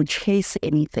 I don't chase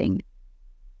anything.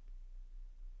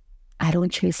 I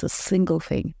don't chase a single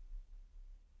thing.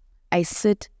 I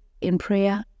sit in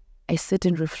prayer, I sit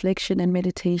in reflection and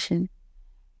meditation,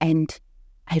 and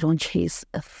I don't chase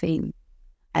a thing.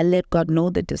 I let God know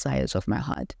the desires of my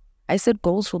heart. I set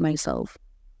goals for myself.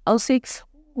 I'll say,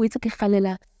 wait a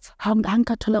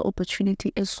hanga thola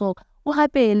opportunity is so o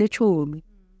hapele chomi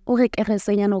o re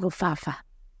keresenya no fafa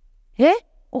he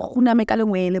o khuna me ka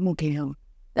lengwele mokeo.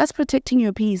 That's protecting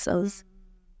your peace.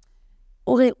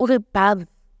 O re bath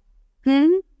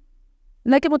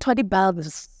like motho wa di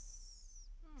baths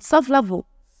self love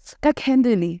ka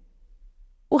candidly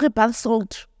o re bath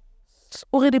salt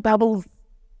o re di bubble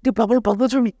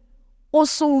to me o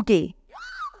soke.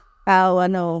 Oh, I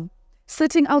know.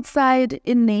 Sitting outside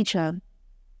in nature.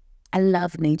 I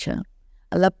love nature.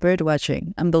 I love bird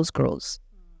watching. I'm those girls.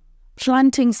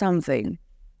 Planting something.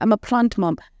 I'm a plant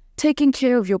mom. Taking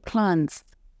care of your plants.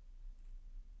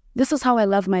 This is how I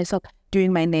love myself.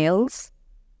 Doing my nails,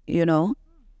 you know.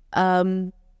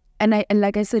 And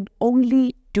like I said,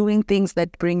 only doing things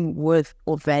that bring worth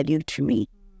or value to me.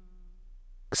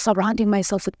 Surrounding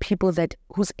myself with people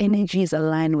whose energies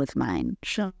align with mine.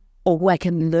 Sure. Or who I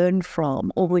can learn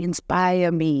from, or who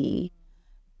inspire me.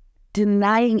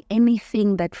 Denying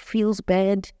anything that feels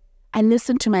bad. I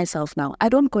listen to myself now. I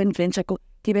don't go and venture, go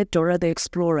give it Dora the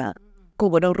Explorer.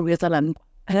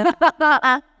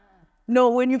 No,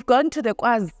 when you've gone to the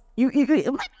Kwaz, you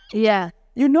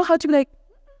know how to be like,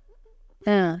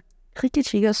 yeah.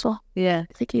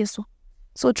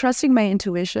 So trusting my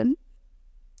intuition,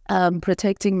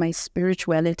 protecting my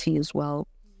spirituality as well.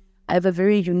 I have a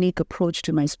very unique approach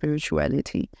to my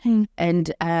spirituality.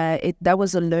 And that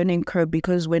was a learning curve,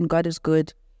 because when God is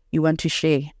good, you want to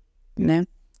share, you know?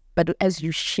 But as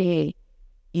you share,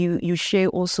 you share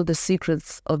also the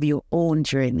secrets of your own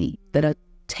journey that are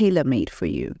tailor-made for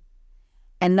you.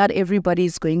 And not everybody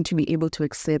is going to be able to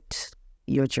accept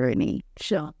your journey.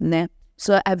 Sure. Né?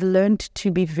 So I've learned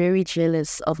to be very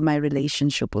jealous of my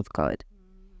relationship with God.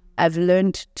 I've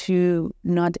learned to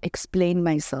not explain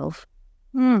myself.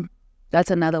 That's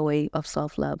another way of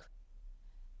self-love.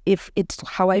 If it's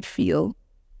how I feel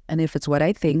and if it's what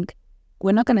I think,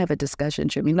 we're not going to have a discussion,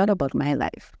 Jimmy, not about my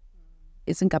life.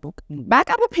 It's in back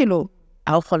up a pillow.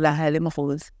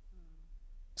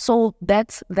 So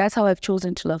that's how I've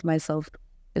chosen to love myself,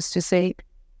 is to say,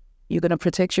 you're going to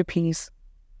protect your peace.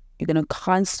 You're going to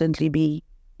constantly be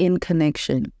in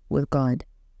connection with God.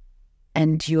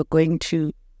 And you're going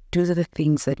to do the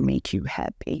things that make you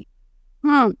happy.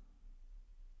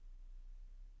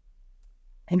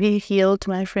 Have you healed,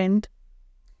 my friend?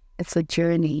 It's a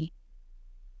journey,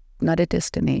 not a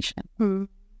destination.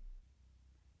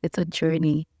 It's a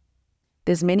journey.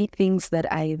 There's many things that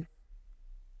I've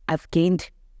gained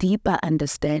deeper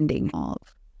understanding of.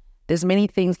 There's many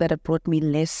things that have brought me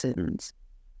lessons.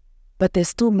 But there's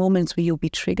still moments where you'll be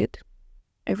triggered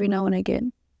every now and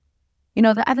again. You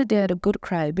know, the other day I had a good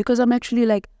cry, because I'm actually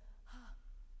like,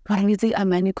 I think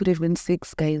Amani could have been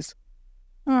 6, guys.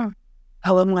 How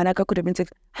Mwanaka could have been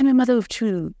 6. I'm a mother of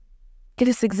 2. Get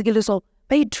a 6 years old.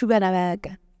 Pay 2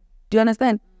 bag. Do you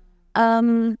understand?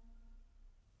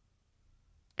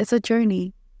 It's a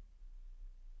journey.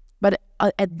 But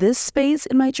at this space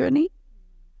in my journey,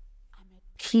 I'm at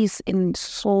peace in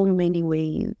so many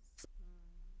ways.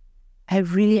 I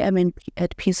really am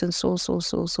at peace in so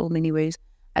many ways.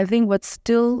 I think what's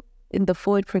still in the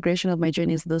forward progression of my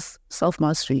journey is this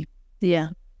self-mastery. Yeah.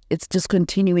 It's just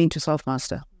continuing to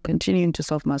self-master.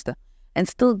 And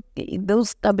still, those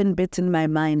stubborn bits in my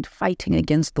mind fighting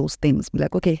against those things. Be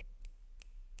like, okay,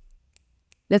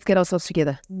 let's get ourselves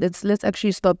together. Let's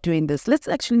actually stop doing this. Let's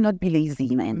actually not be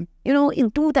lazy, man. You know,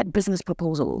 do that business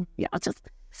proposal. Yeah,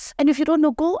 and if you don't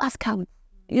know, go ask help.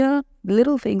 Yeah,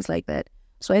 little things like that.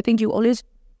 So I think you always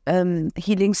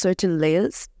healing certain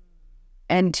layers,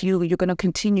 and you're going to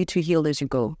continue to heal as you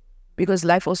go, because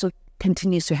life also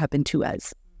continues to happen to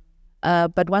us.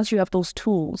 But once you have those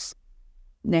tools,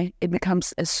 it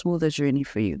becomes a smoother journey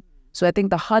for you. So I think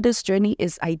the hardest journey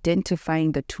is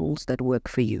identifying the tools that work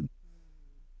for you.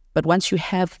 But once you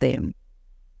have them,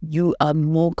 you are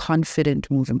more confident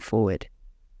moving forward.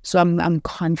 So I'm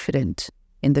confident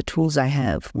in the tools I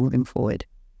have moving forward.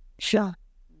 Sure.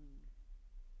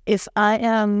 If I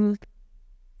am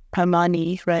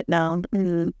Amani right now,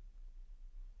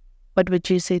 what would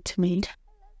you say to me?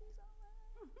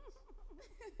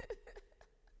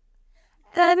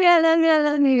 I love you, I love you, I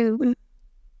love you.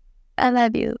 I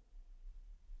love you.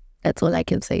 That's all I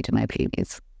can say to my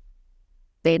babies.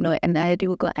 They know, and I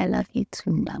do go, I love you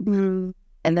too, Mom.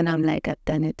 And then I'm like, I've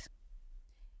done it.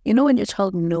 You know, when your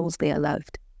child knows they are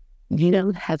loved,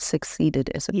 you have succeeded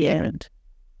as a parent.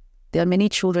 There are many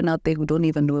children out there who don't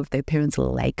even know if their parents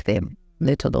like them,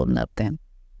 let alone love them.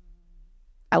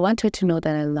 I want her to know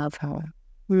that I love her.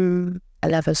 I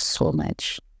love her so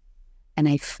much. And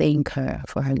I thank her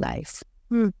for her life,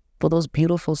 for those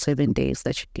beautiful 7 days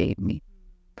that she gave me.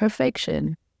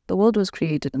 Perfection. The world was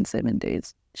created in 7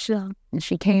 days. Sure. And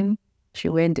she came, she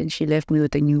went, and she left me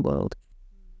with a new world.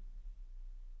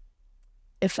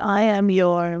 If I am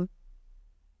your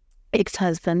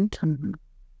ex-husband,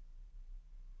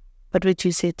 what would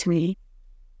you say to me?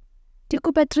 Do you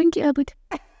go back drinking, Abud?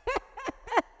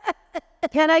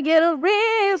 Can I get a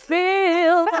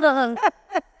refill?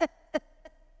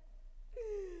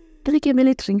 Drink a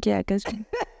minute, drink ya, guys.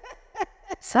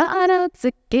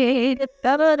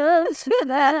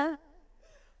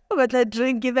 But I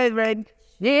drink it, right?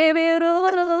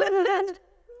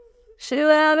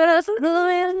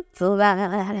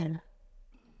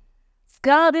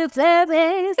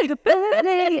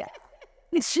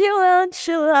 She won't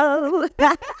show.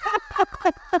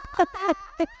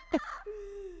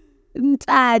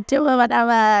 I tell her what I'm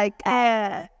like.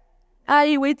 Are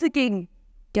you waiting?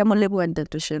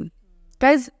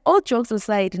 Guys, all jokes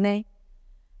aside,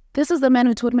 this is the man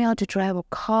who taught me how to drive a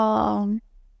car.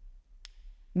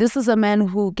 This is a man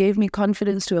who gave me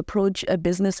confidence to approach a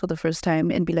business for the first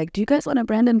time and be like, do you guys want a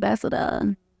brand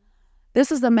ambassador? This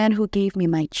is the man who gave me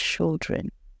my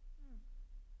children.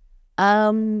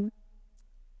 Him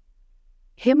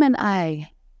and I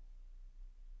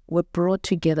were brought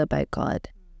together by God.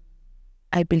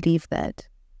 I believe that.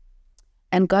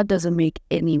 And God doesn't make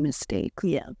any mistakes.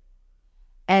 Yeah.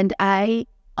 And I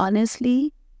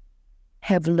honestly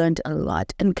have learned a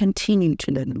lot and continue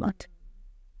to learn a lot.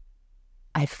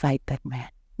 I fight that man.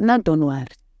 Now don't worry.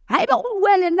 I don't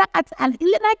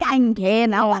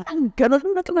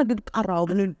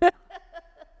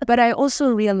But I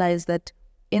also realize that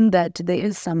in that there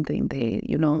is something there,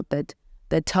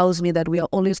 that tells me that we are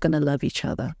always going to love each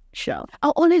other. Sure.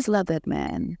 I'll always love that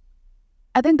man.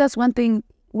 I think that's one thing.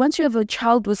 Once you have a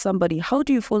child with somebody, how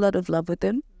do you fall out of love with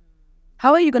them?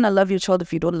 How are you going to love your child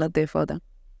if you don't love their father?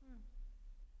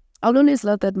 I'll always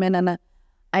love that man, and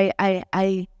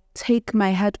I take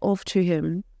my hat off to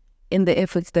him in the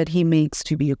efforts that he makes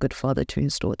to be a good father to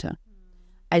his daughter.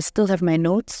 I still have my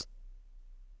notes,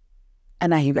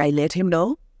 and I let him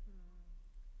know.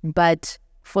 But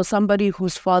for somebody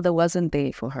whose father wasn't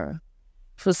there for her,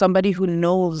 for somebody who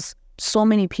knows so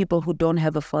many people who don't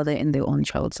have a father in their own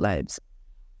child's lives,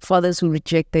 fathers who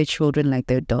reject their children like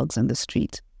they're dogs on the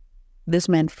street, this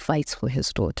man fights for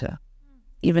his daughter,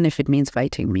 even if it means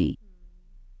fighting me,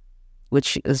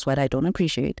 which is what I don't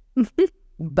appreciate.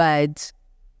 But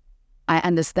I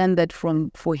understand that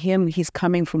for him, he's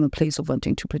coming from a place of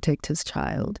wanting to protect his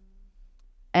child.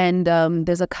 And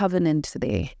there's a covenant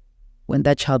there when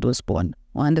that child was born.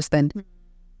 I understand.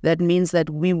 That means that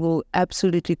we will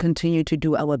absolutely continue to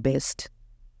do our best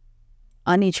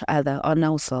on each other, on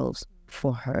ourselves,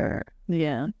 for her.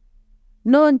 Yeah.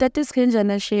 No, and that is kind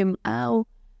of shame. Ow.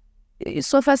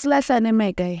 So fast last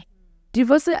my guy.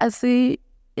 Divorce I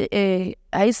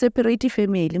separate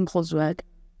family in Khozwak.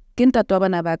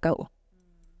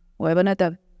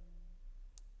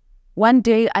 One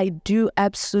day I do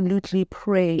absolutely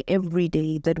pray every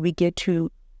day that we get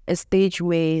to a stage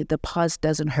where the past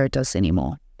doesn't hurt us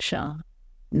anymore. Sure.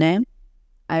 Ne?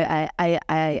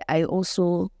 I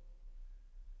also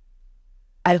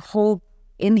hope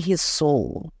in his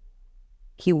soul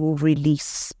he will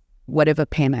release whatever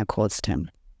pain I caused him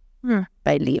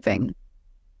by leaving.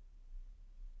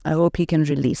 I hope he can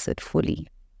release it fully.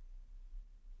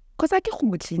 Because I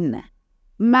can't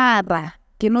Mara,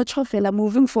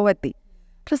 moving forward.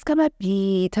 Raskaba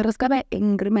beat, raskaba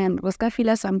angry man, raska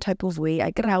feel some type of way.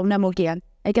 I get how namokian.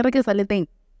 I get a thing.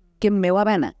 Give me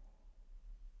wabana.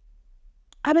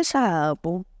 I'm sharp.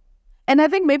 And I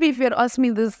think maybe if you had asked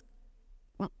me this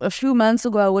a few months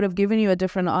ago, I would have given you a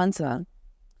different answer.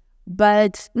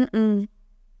 But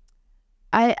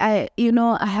I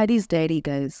had his daddy,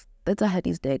 guys. That's a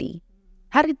Hadi's daddy.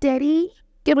 Hadi daddy?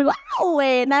 Give me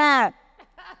nah.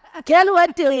 Girl,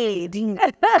 what do it?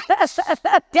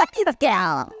 Daddy's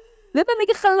girl. Let me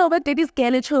make a hello about daddy's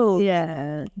girl too.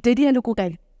 Yeah. Daddy and look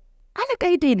okay. I like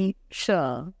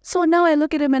Sure. So now I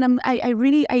look at him and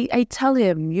I tell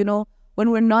him, you know,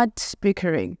 when we're not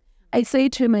bickering, I say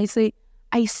to him, I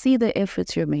see the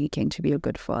efforts you're making to be a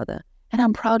good father. And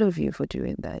I'm proud of you for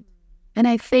doing that. And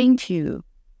I thank you.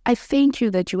 I thank you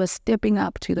that you are stepping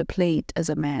up to the plate as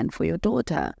a man for your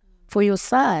daughter, for your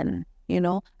son, you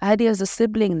know. Adi as a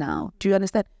sibling now. Do you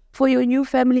understand? For your new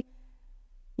family.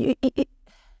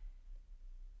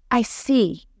 I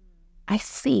see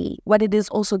what it is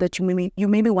also that you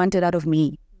maybe wanted out of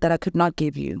me that I could not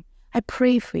give you. I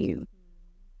pray for you.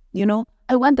 You know,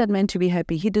 I want that man to be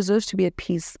happy. He deserves to be at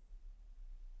peace.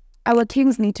 Our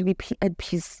kings need to be at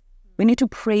peace. We need to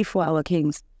pray for our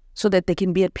kings so that they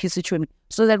can be at peace with you,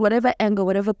 so that whatever anger,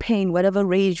 whatever pain, whatever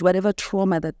rage, whatever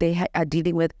trauma that they are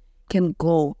dealing with can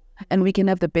go, and we can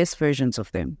have the best versions of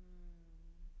them.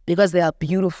 Because there are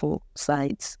beautiful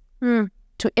sides to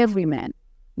every man.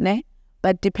 Ne?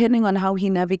 But depending on how he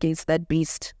navigates that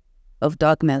beast of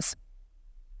darkness,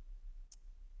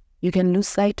 you can lose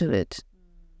sight of it.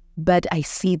 But I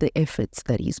see the efforts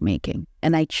that he's making,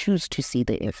 and I choose to see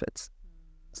the efforts.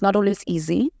 It's not always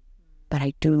easy, but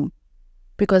I do,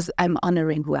 because I'm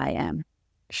honoring who I am.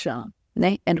 Sure.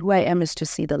 Ne? And who I am is to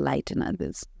see the light in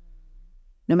others,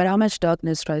 no matter how much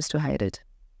darkness tries to hide it.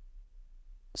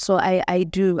 So I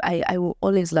will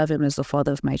always love him as the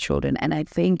father of my children, and I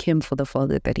thank him for the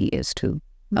father that he is to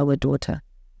our daughter.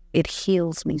 It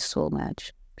heals me so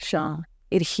much. Sure.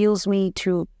 It heals me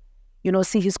to, you know,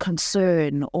 see his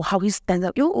concern, or how he stands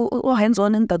up. Yo, hands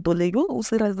on in that dole. Yo,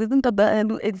 serious in that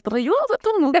and extra. Yo, that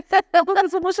one.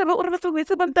 That's so much about what we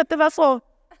say about that. That's all.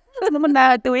 No man,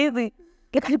 that way.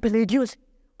 Get a pelagius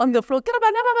on the floor. Get a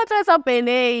banana try some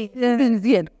pele.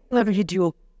 What do you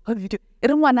do? What do you do? I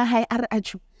don't want to hide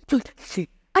at you. And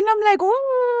I'm like,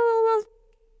 oh,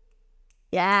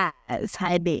 Yeah, it's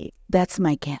Heidi. that's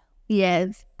my girl.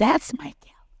 Yes. That's my girl.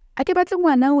 I get back to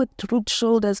one now with rude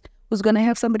shoulders who's going to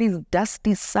have somebody's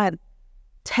dusty son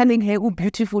telling her, oh,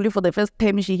 beautifully for the first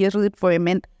time she hears it for a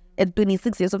man at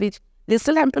 26 years of age. They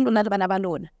still haven't told me that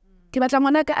alone.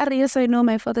 Yes, I know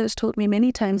my father has told me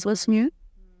many times what's new.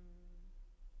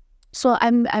 So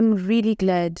I'm really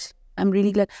glad. I'm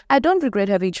really glad. I don't regret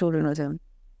having children with him.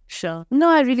 Sure. No,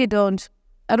 I really don't.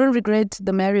 I don't regret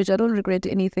the marriage. I don't regret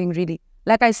anything, really.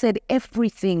 Like I said,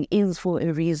 everything is for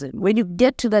a reason. When you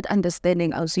get to that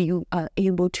understanding, I'll see you are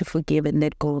able to forgive and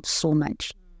let go so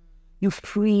much. You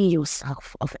free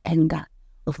yourself of anger,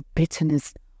 of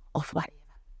bitterness, of whatever.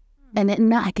 And then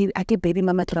now I get baby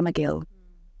mama to my girl.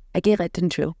 I get right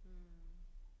into.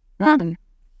 My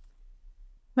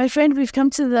friend, we've come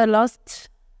to the last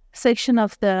section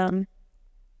of the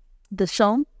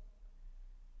show.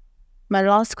 My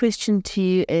last question to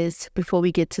you is, before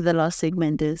we get to the last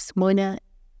segment, is, Mona,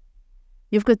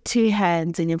 you've got 2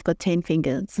 hands and you've got 10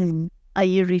 fingers. Are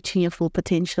you reaching your full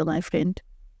potential, my friend?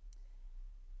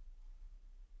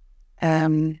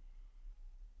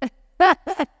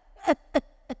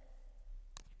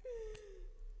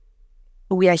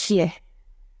 We are here.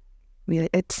 We are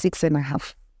at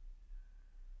 6.5.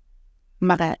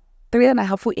 Mara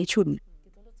 3.5 for each one.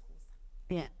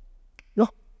 Yeah. No.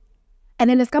 And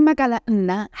then let's come back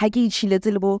na hagi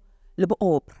chilete lebo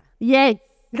op. Yes.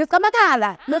 Let's come back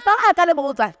let's not have a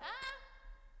boza.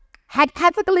 Had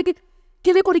a lick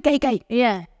kill it.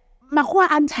 Yeah. Mahua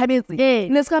and habit. Yeah.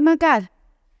 Let's come back.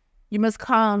 You must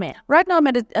calm it. Right now I'm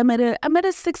at a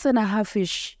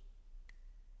 6.5-ish.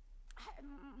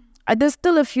 There's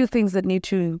still a few things that need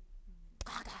to,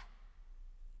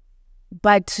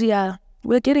 but yeah,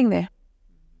 we're getting there.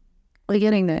 We're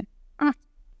getting there.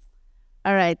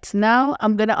 All right. Now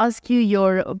I'm going to ask you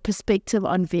your perspective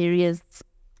on various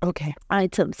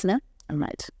items. No? All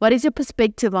right. What is your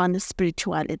perspective on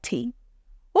spirituality?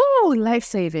 Oh,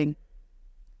 life-saving.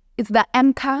 It's the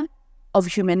anchor of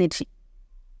humanity.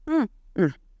 What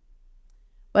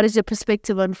is your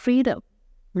perspective on freedom?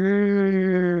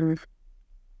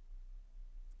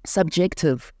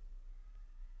 Subjective.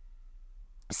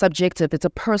 It's a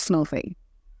personal thing.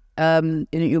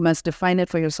 You must define it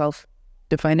for yourself.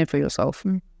 What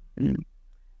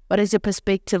is your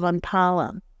perspective on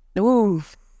power? Ooh.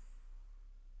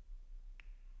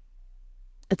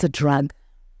 It's a drug.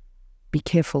 Be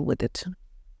careful with it.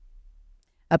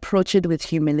 Approach it with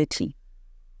humility.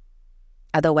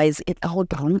 Otherwise, it's all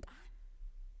wrong.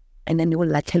 And then you will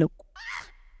let you look.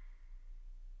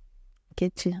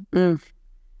 Get you.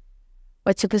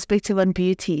 What's your perspective on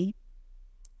beauty?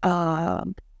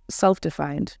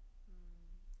 Self-defined.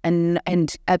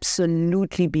 And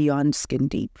absolutely beyond skin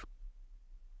deep.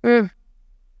 My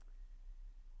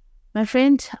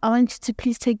friend, I want you to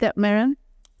please take that mirror.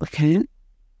 Okay.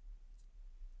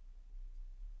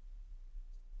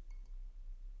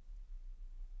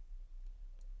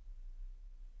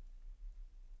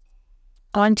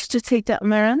 I want you to take that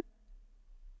mirror.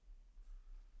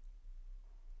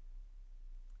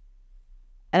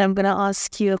 And I'm going to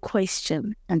ask you a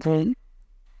question. Okay.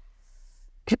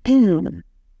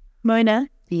 Mona,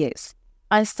 Yes.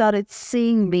 I started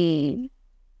seeing me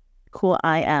who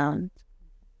I am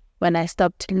when I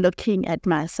stopped looking at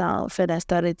myself and I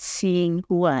started seeing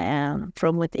who I am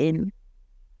from within.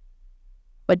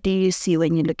 What do you see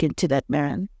when you look into that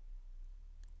mirror?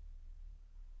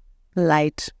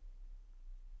 Light.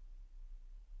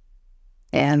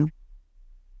 And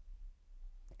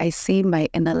I see my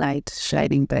inner light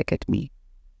shining back at me.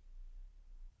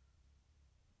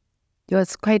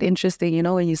 It's quite interesting,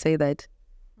 when you say that.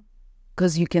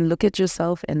 Because you can look at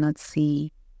yourself and not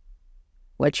see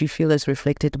what you feel is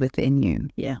reflected within you.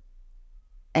 Yeah.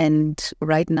 And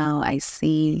right now I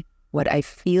see what I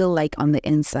feel like on the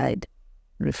inside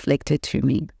reflected to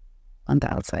me on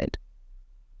the outside.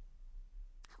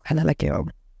 Hello, like you.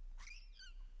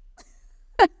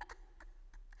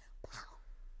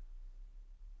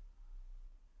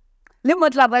 Le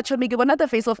motla ba chomi ke bona the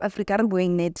face of Africa re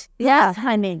boeng net. Yeah,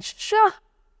 honey. Sure.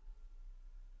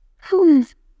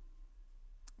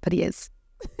 But yes.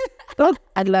 Oh,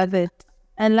 I love it.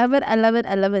 I love it. I love it.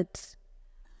 I love it.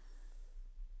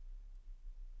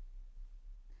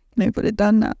 Can I put it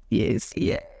down now? Yes.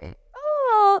 Yeah.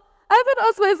 Oh, I haven't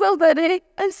asked myself that, eh?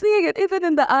 I'm seeing it even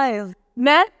in the eyes.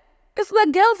 Man, it's the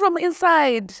girl from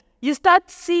inside. You start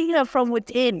seeing her from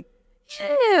within.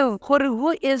 Ew.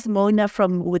 Who is Mona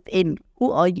from within?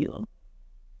 Who are you?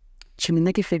 What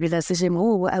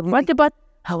about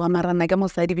how am I like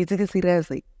almost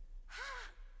seriously?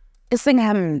 It's thing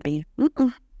happened to me.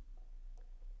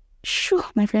 Sure,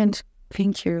 my friend.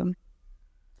 Thank you.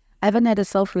 I haven't had a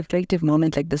self-reflective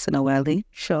moment like this in a while.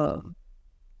 Sure.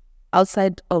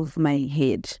 Outside of my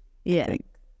head. Yeah.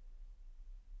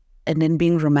 And then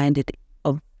being reminded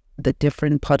of the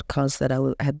different podcasts that I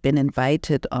have been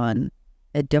invited on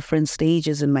at different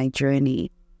stages in my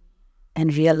journey,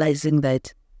 and realizing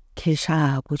that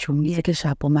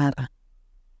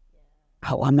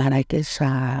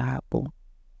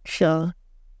Sure.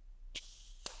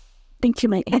 Thank you,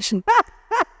 my Asian.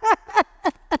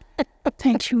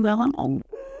 Thank you, Mama.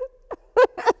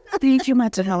 Thank you,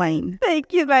 Matanaline.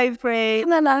 Thank you, my friend.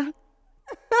 Halala.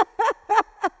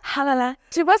 Halala.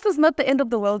 Chivas is not the end of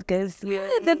the world, guys.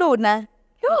 The Luna.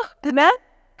 Na?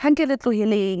 Hanke little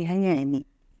healing, hanging.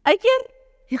 I can.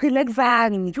 You relax,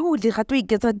 you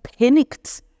get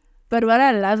panicked. But what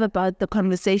I love about the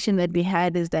conversation that we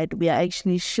had is that we are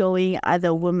actually showing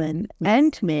other women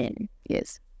and men,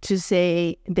 yes, to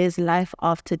say there's life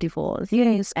after divorce.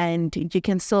 Yes. And you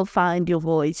can still find your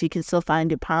voice. You can still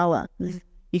find your power.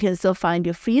 You can still find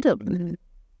your freedom.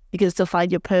 You can still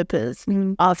find your purpose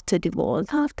after divorce.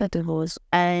 After divorce.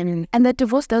 And that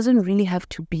divorce doesn't really have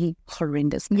to be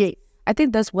horrendous. Yeah. I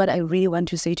think that's what I really want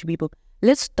to say to people.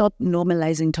 Let's stop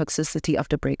normalizing toxicity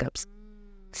after breakups.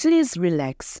 Please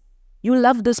relax. You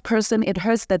love this person. It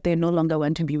hurts that they no longer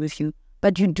want to be with you,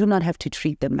 but you do not have to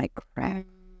treat them like crap.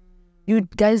 You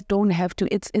guys don't have to.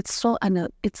 It's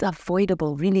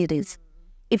avoidable. Really, it is.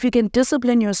 If you can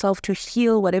discipline yourself to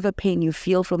heal whatever pain you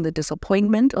feel from the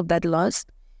disappointment of that loss,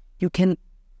 you can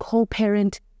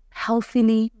co-parent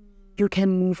healthily. You can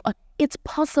move on. It's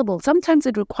possible. Sometimes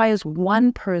it requires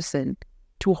one person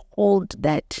to hold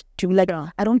that, to be like,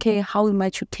 I don't care how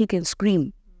much you kick and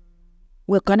scream.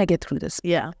 We're going to get through this.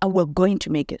 yeah. And we're going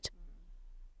to make it.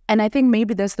 And I think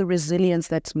maybe that's the resilience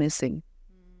that's missing.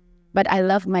 But I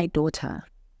love my daughter.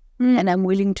 And I'm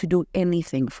willing to do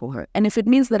anything for her. And if it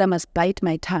means that I must bite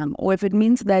my tongue, or if it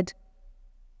means that,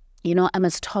 I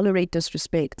must tolerate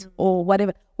disrespect, or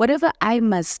whatever I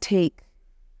must take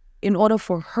in order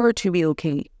for her to be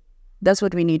okay, that's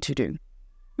what we need to do.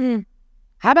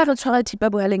 How about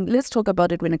let's talk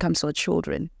about it when it comes to our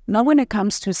children. Not when it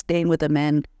comes to staying with a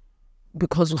man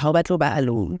because how about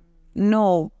alone.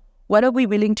 No. What are we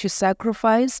willing to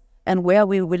sacrifice, and where are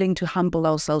we willing to humble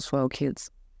ourselves for our kids?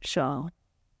 Sure.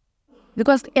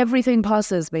 Because everything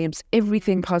passes, babes.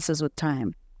 Everything passes with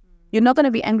time. You're not going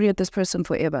to be angry at this person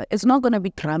forever. It's not going to be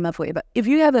drama forever. If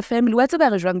you have a family, what's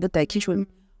about wrong with that?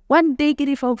 One day, get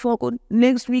it for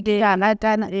next week, next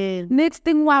thing, next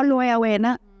thing,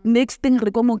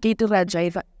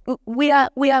 we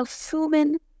are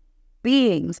human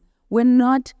beings. We're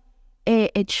not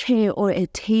a chair or a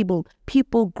table.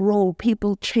 People grow,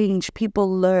 people change,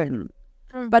 people learn.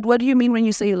 But what do you mean when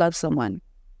you say you love someone?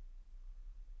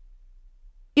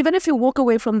 Even if you walk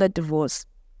away from that divorce,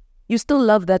 you still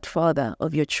love that father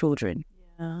of your children.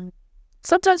 Yeah.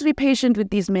 Sometimes be patient with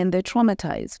these men. They're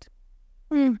traumatized.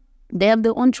 They have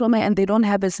their own trauma, and they don't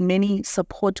have as many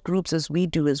support groups as we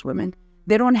do as women.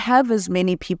 They don't have as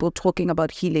many people talking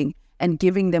about healing and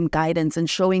giving them guidance and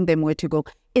showing them where to go.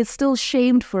 It's still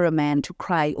shamed for a man to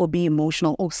cry or be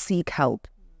emotional or seek help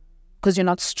because you're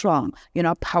not strong, you're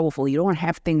not powerful, you don't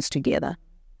have things together.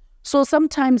 So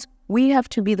sometimes we have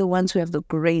to be the ones who have the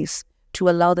grace to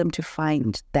allow them to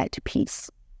find that peace.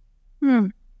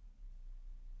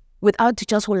 Without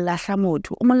just unless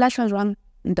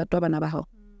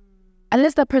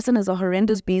that person is a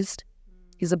horrendous beast,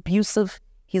 he's abusive,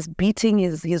 he's beating,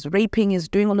 he's raping, he's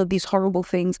doing all of these horrible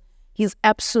things, he's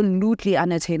absolutely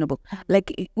unattainable.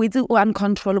 Like, we do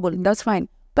uncontrollable, that's fine.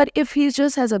 But if he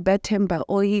just has a bad temper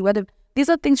or whatever, these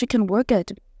are things you can work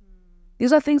at.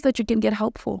 These are things that you can get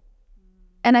help for.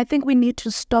 And I think we need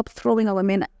to stop throwing our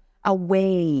men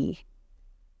away.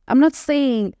 I'm not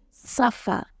saying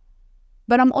suffer,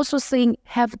 but I'm also saying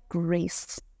have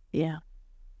grace. Yeah.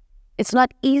 It's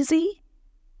not easy,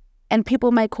 and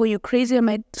people might call you crazy,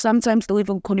 and sometimes they'll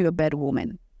even call you a bad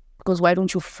woman. Because why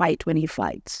don't you fight when he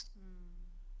fights?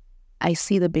 I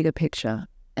see the bigger picture,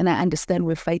 and I understand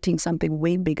we're fighting something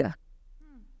way bigger.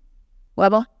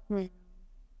 Wabo?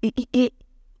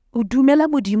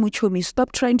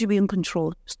 Stop trying to be in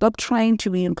control. Stop trying to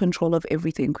be in control of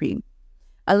everything, Queen.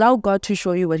 Allow God to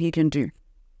show you what he can do.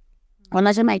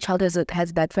 Imagine my child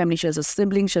has that family. She has a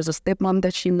sibling. She has a stepmom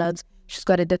that she loves. She's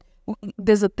got a dad.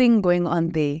 There's a thing going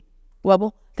on there,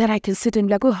 Wabo, that I can sit and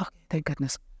be like, oh, thank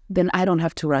goodness. Then I don't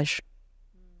have to rush.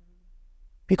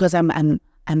 Because I'm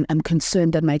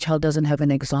concerned that my child doesn't have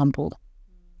an example.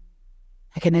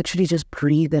 I can actually just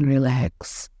breathe and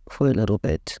relax for a little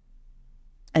bit.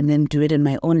 And then do it in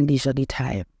my own leisurely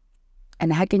time.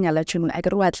 And how can I let you know? I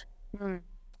got what?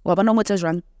 Waba no much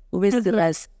wrong. Where's the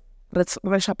rest? Let's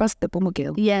shapa step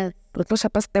girl. Yes. Let's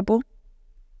shapa step.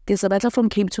 There's a battle from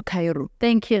Cape to Cairo.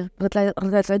 Thank you.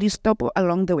 Let's you stop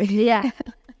along the way. Yeah.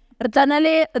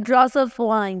 Retanale a glass of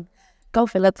wine. Go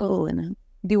fill it all in.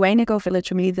 The wine go fill it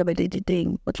to me the way they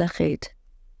did. What la hate.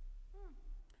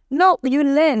 No, you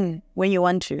learn when you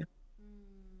want to.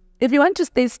 If you want to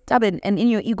stay stubborn and in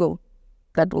your ego,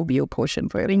 that will be your portion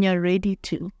forever. When you're ready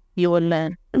to, you will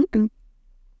learn.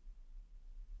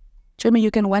 Jimmy,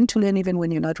 you can want to learn even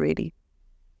when you're not ready.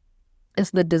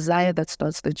 It's the desire that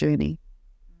starts the journey,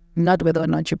 not whether or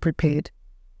not you're prepared.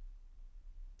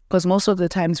 Because most of the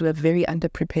times we're very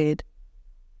underprepared,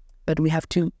 but we have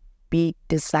to be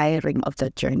desiring of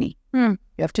that journey. You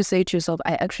have to say to yourself,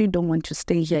 I actually don't want to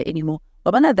stay here anymore.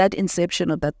 But when that inception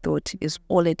of that thought is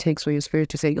all it takes for your spirit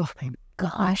to say, oh my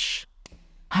gosh,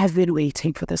 I've been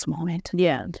waiting for this moment.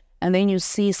 Yeah. And then you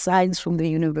see signs from the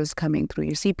universe coming through.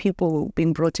 You see people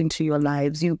being brought into your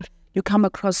lives. You come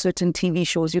across certain TV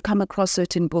shows. You come across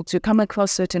certain books. You come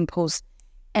across certain posts.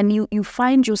 And you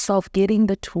find yourself getting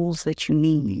the tools that you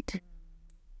need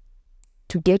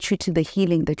to get you to the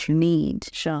healing that you need.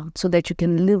 Sure. So that you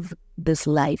can live this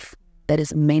life that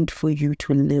is meant for you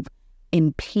to live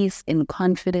in peace, in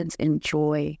confidence, in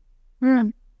joy.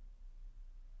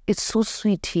 It's so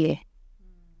sweet here.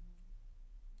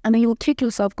 And then you'll kick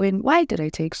yourself going, why did I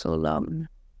take so long?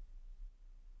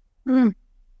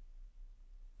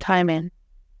 Timing.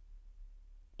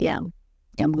 Yeah,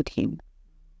 I'm with him.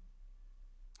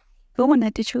 Go on,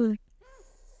 attitude.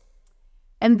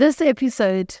 And this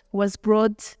episode was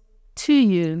brought to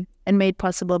you and made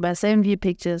possible by 7View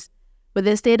Pictures with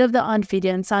their state-of-the-art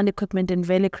video and sound equipment and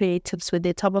Vela Creatives with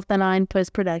their top-of-the-line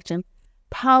post-production,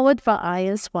 powered by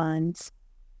IS1s.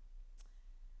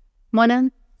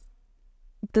 Mona,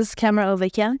 this camera over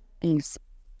here. Yes.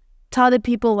 Tell the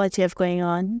people what you have going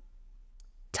on.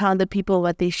 Tell the people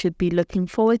what they should be looking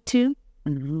forward to.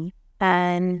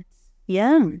 And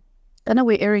yeah. I know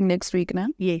we're airing next week now.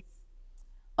 Yes.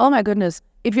 Oh my goodness.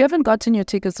 If you haven't gotten your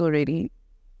tickets already,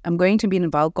 I'm going to be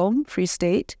in Valcom, Free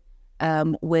State,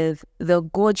 with the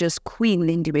gorgeous Queen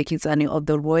Lindiwe Kizani of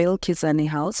the Royal Kizani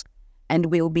House. And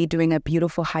we'll be doing a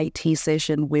beautiful high tea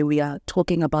session where we are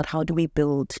talking about how do we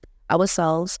build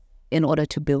ourselves in order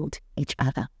to build each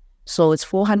other. So it's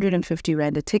 450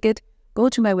 Rand a ticket. Go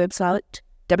to my website,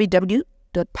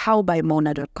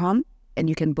 www.powbymona.com, and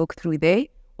you can book through there.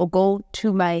 Or go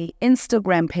to my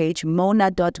Instagram page,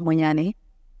 mona.monyane,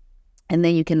 and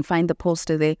then you can find the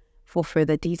poster there for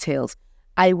further details.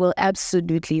 I will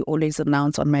absolutely always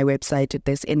announce on my website if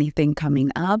there's anything coming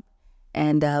up.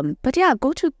 And but yeah,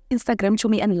 go to Instagram to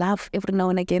me and laugh every now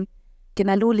and again.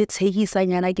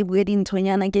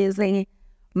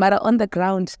 Mara on the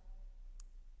ground,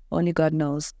 only God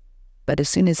knows. But as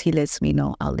soon as he lets me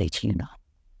know, I'll let you know.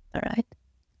 All right?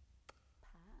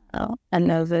 Oh, I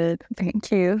love it.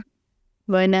 Thank you.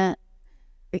 Mona,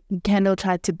 candle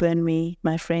tried to burn me,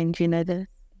 my friend, you know this?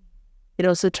 It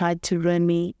also tried to ruin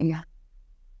me. Yeah.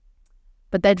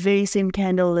 But that very same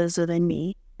candle lives within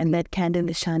me, and that candle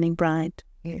is shining bright.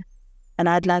 Yeah. And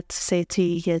I'd like to say to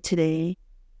you here today,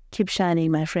 keep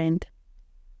shining, my friend.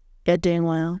 You're doing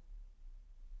well.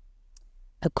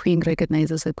 A queen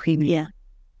recognizes a queen. Yeah.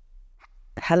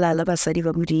 Halala basadi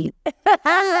ba Modimo.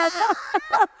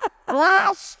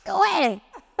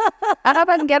 I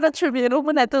haven't get a tribute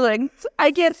when I'm doing.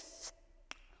 I guess.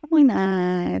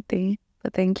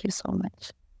 But thank you so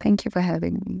much. Thank you for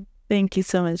having me. Thank you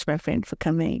so much, my friend, for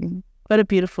coming. What a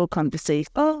beautiful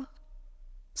conversation. Oh,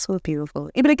 so beautiful.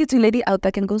 If I get you lady out,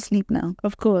 I can go sleep now.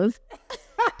 Of course.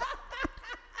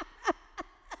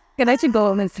 Can I actually go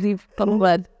home and sleep?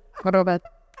 What about?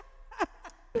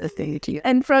 Thank you.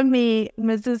 And from me,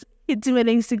 Mrs.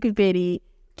 Sekhu-Pedi,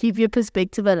 keep your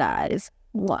perspective alive.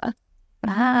 What?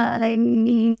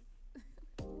 Bye.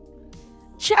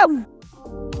 Ciao.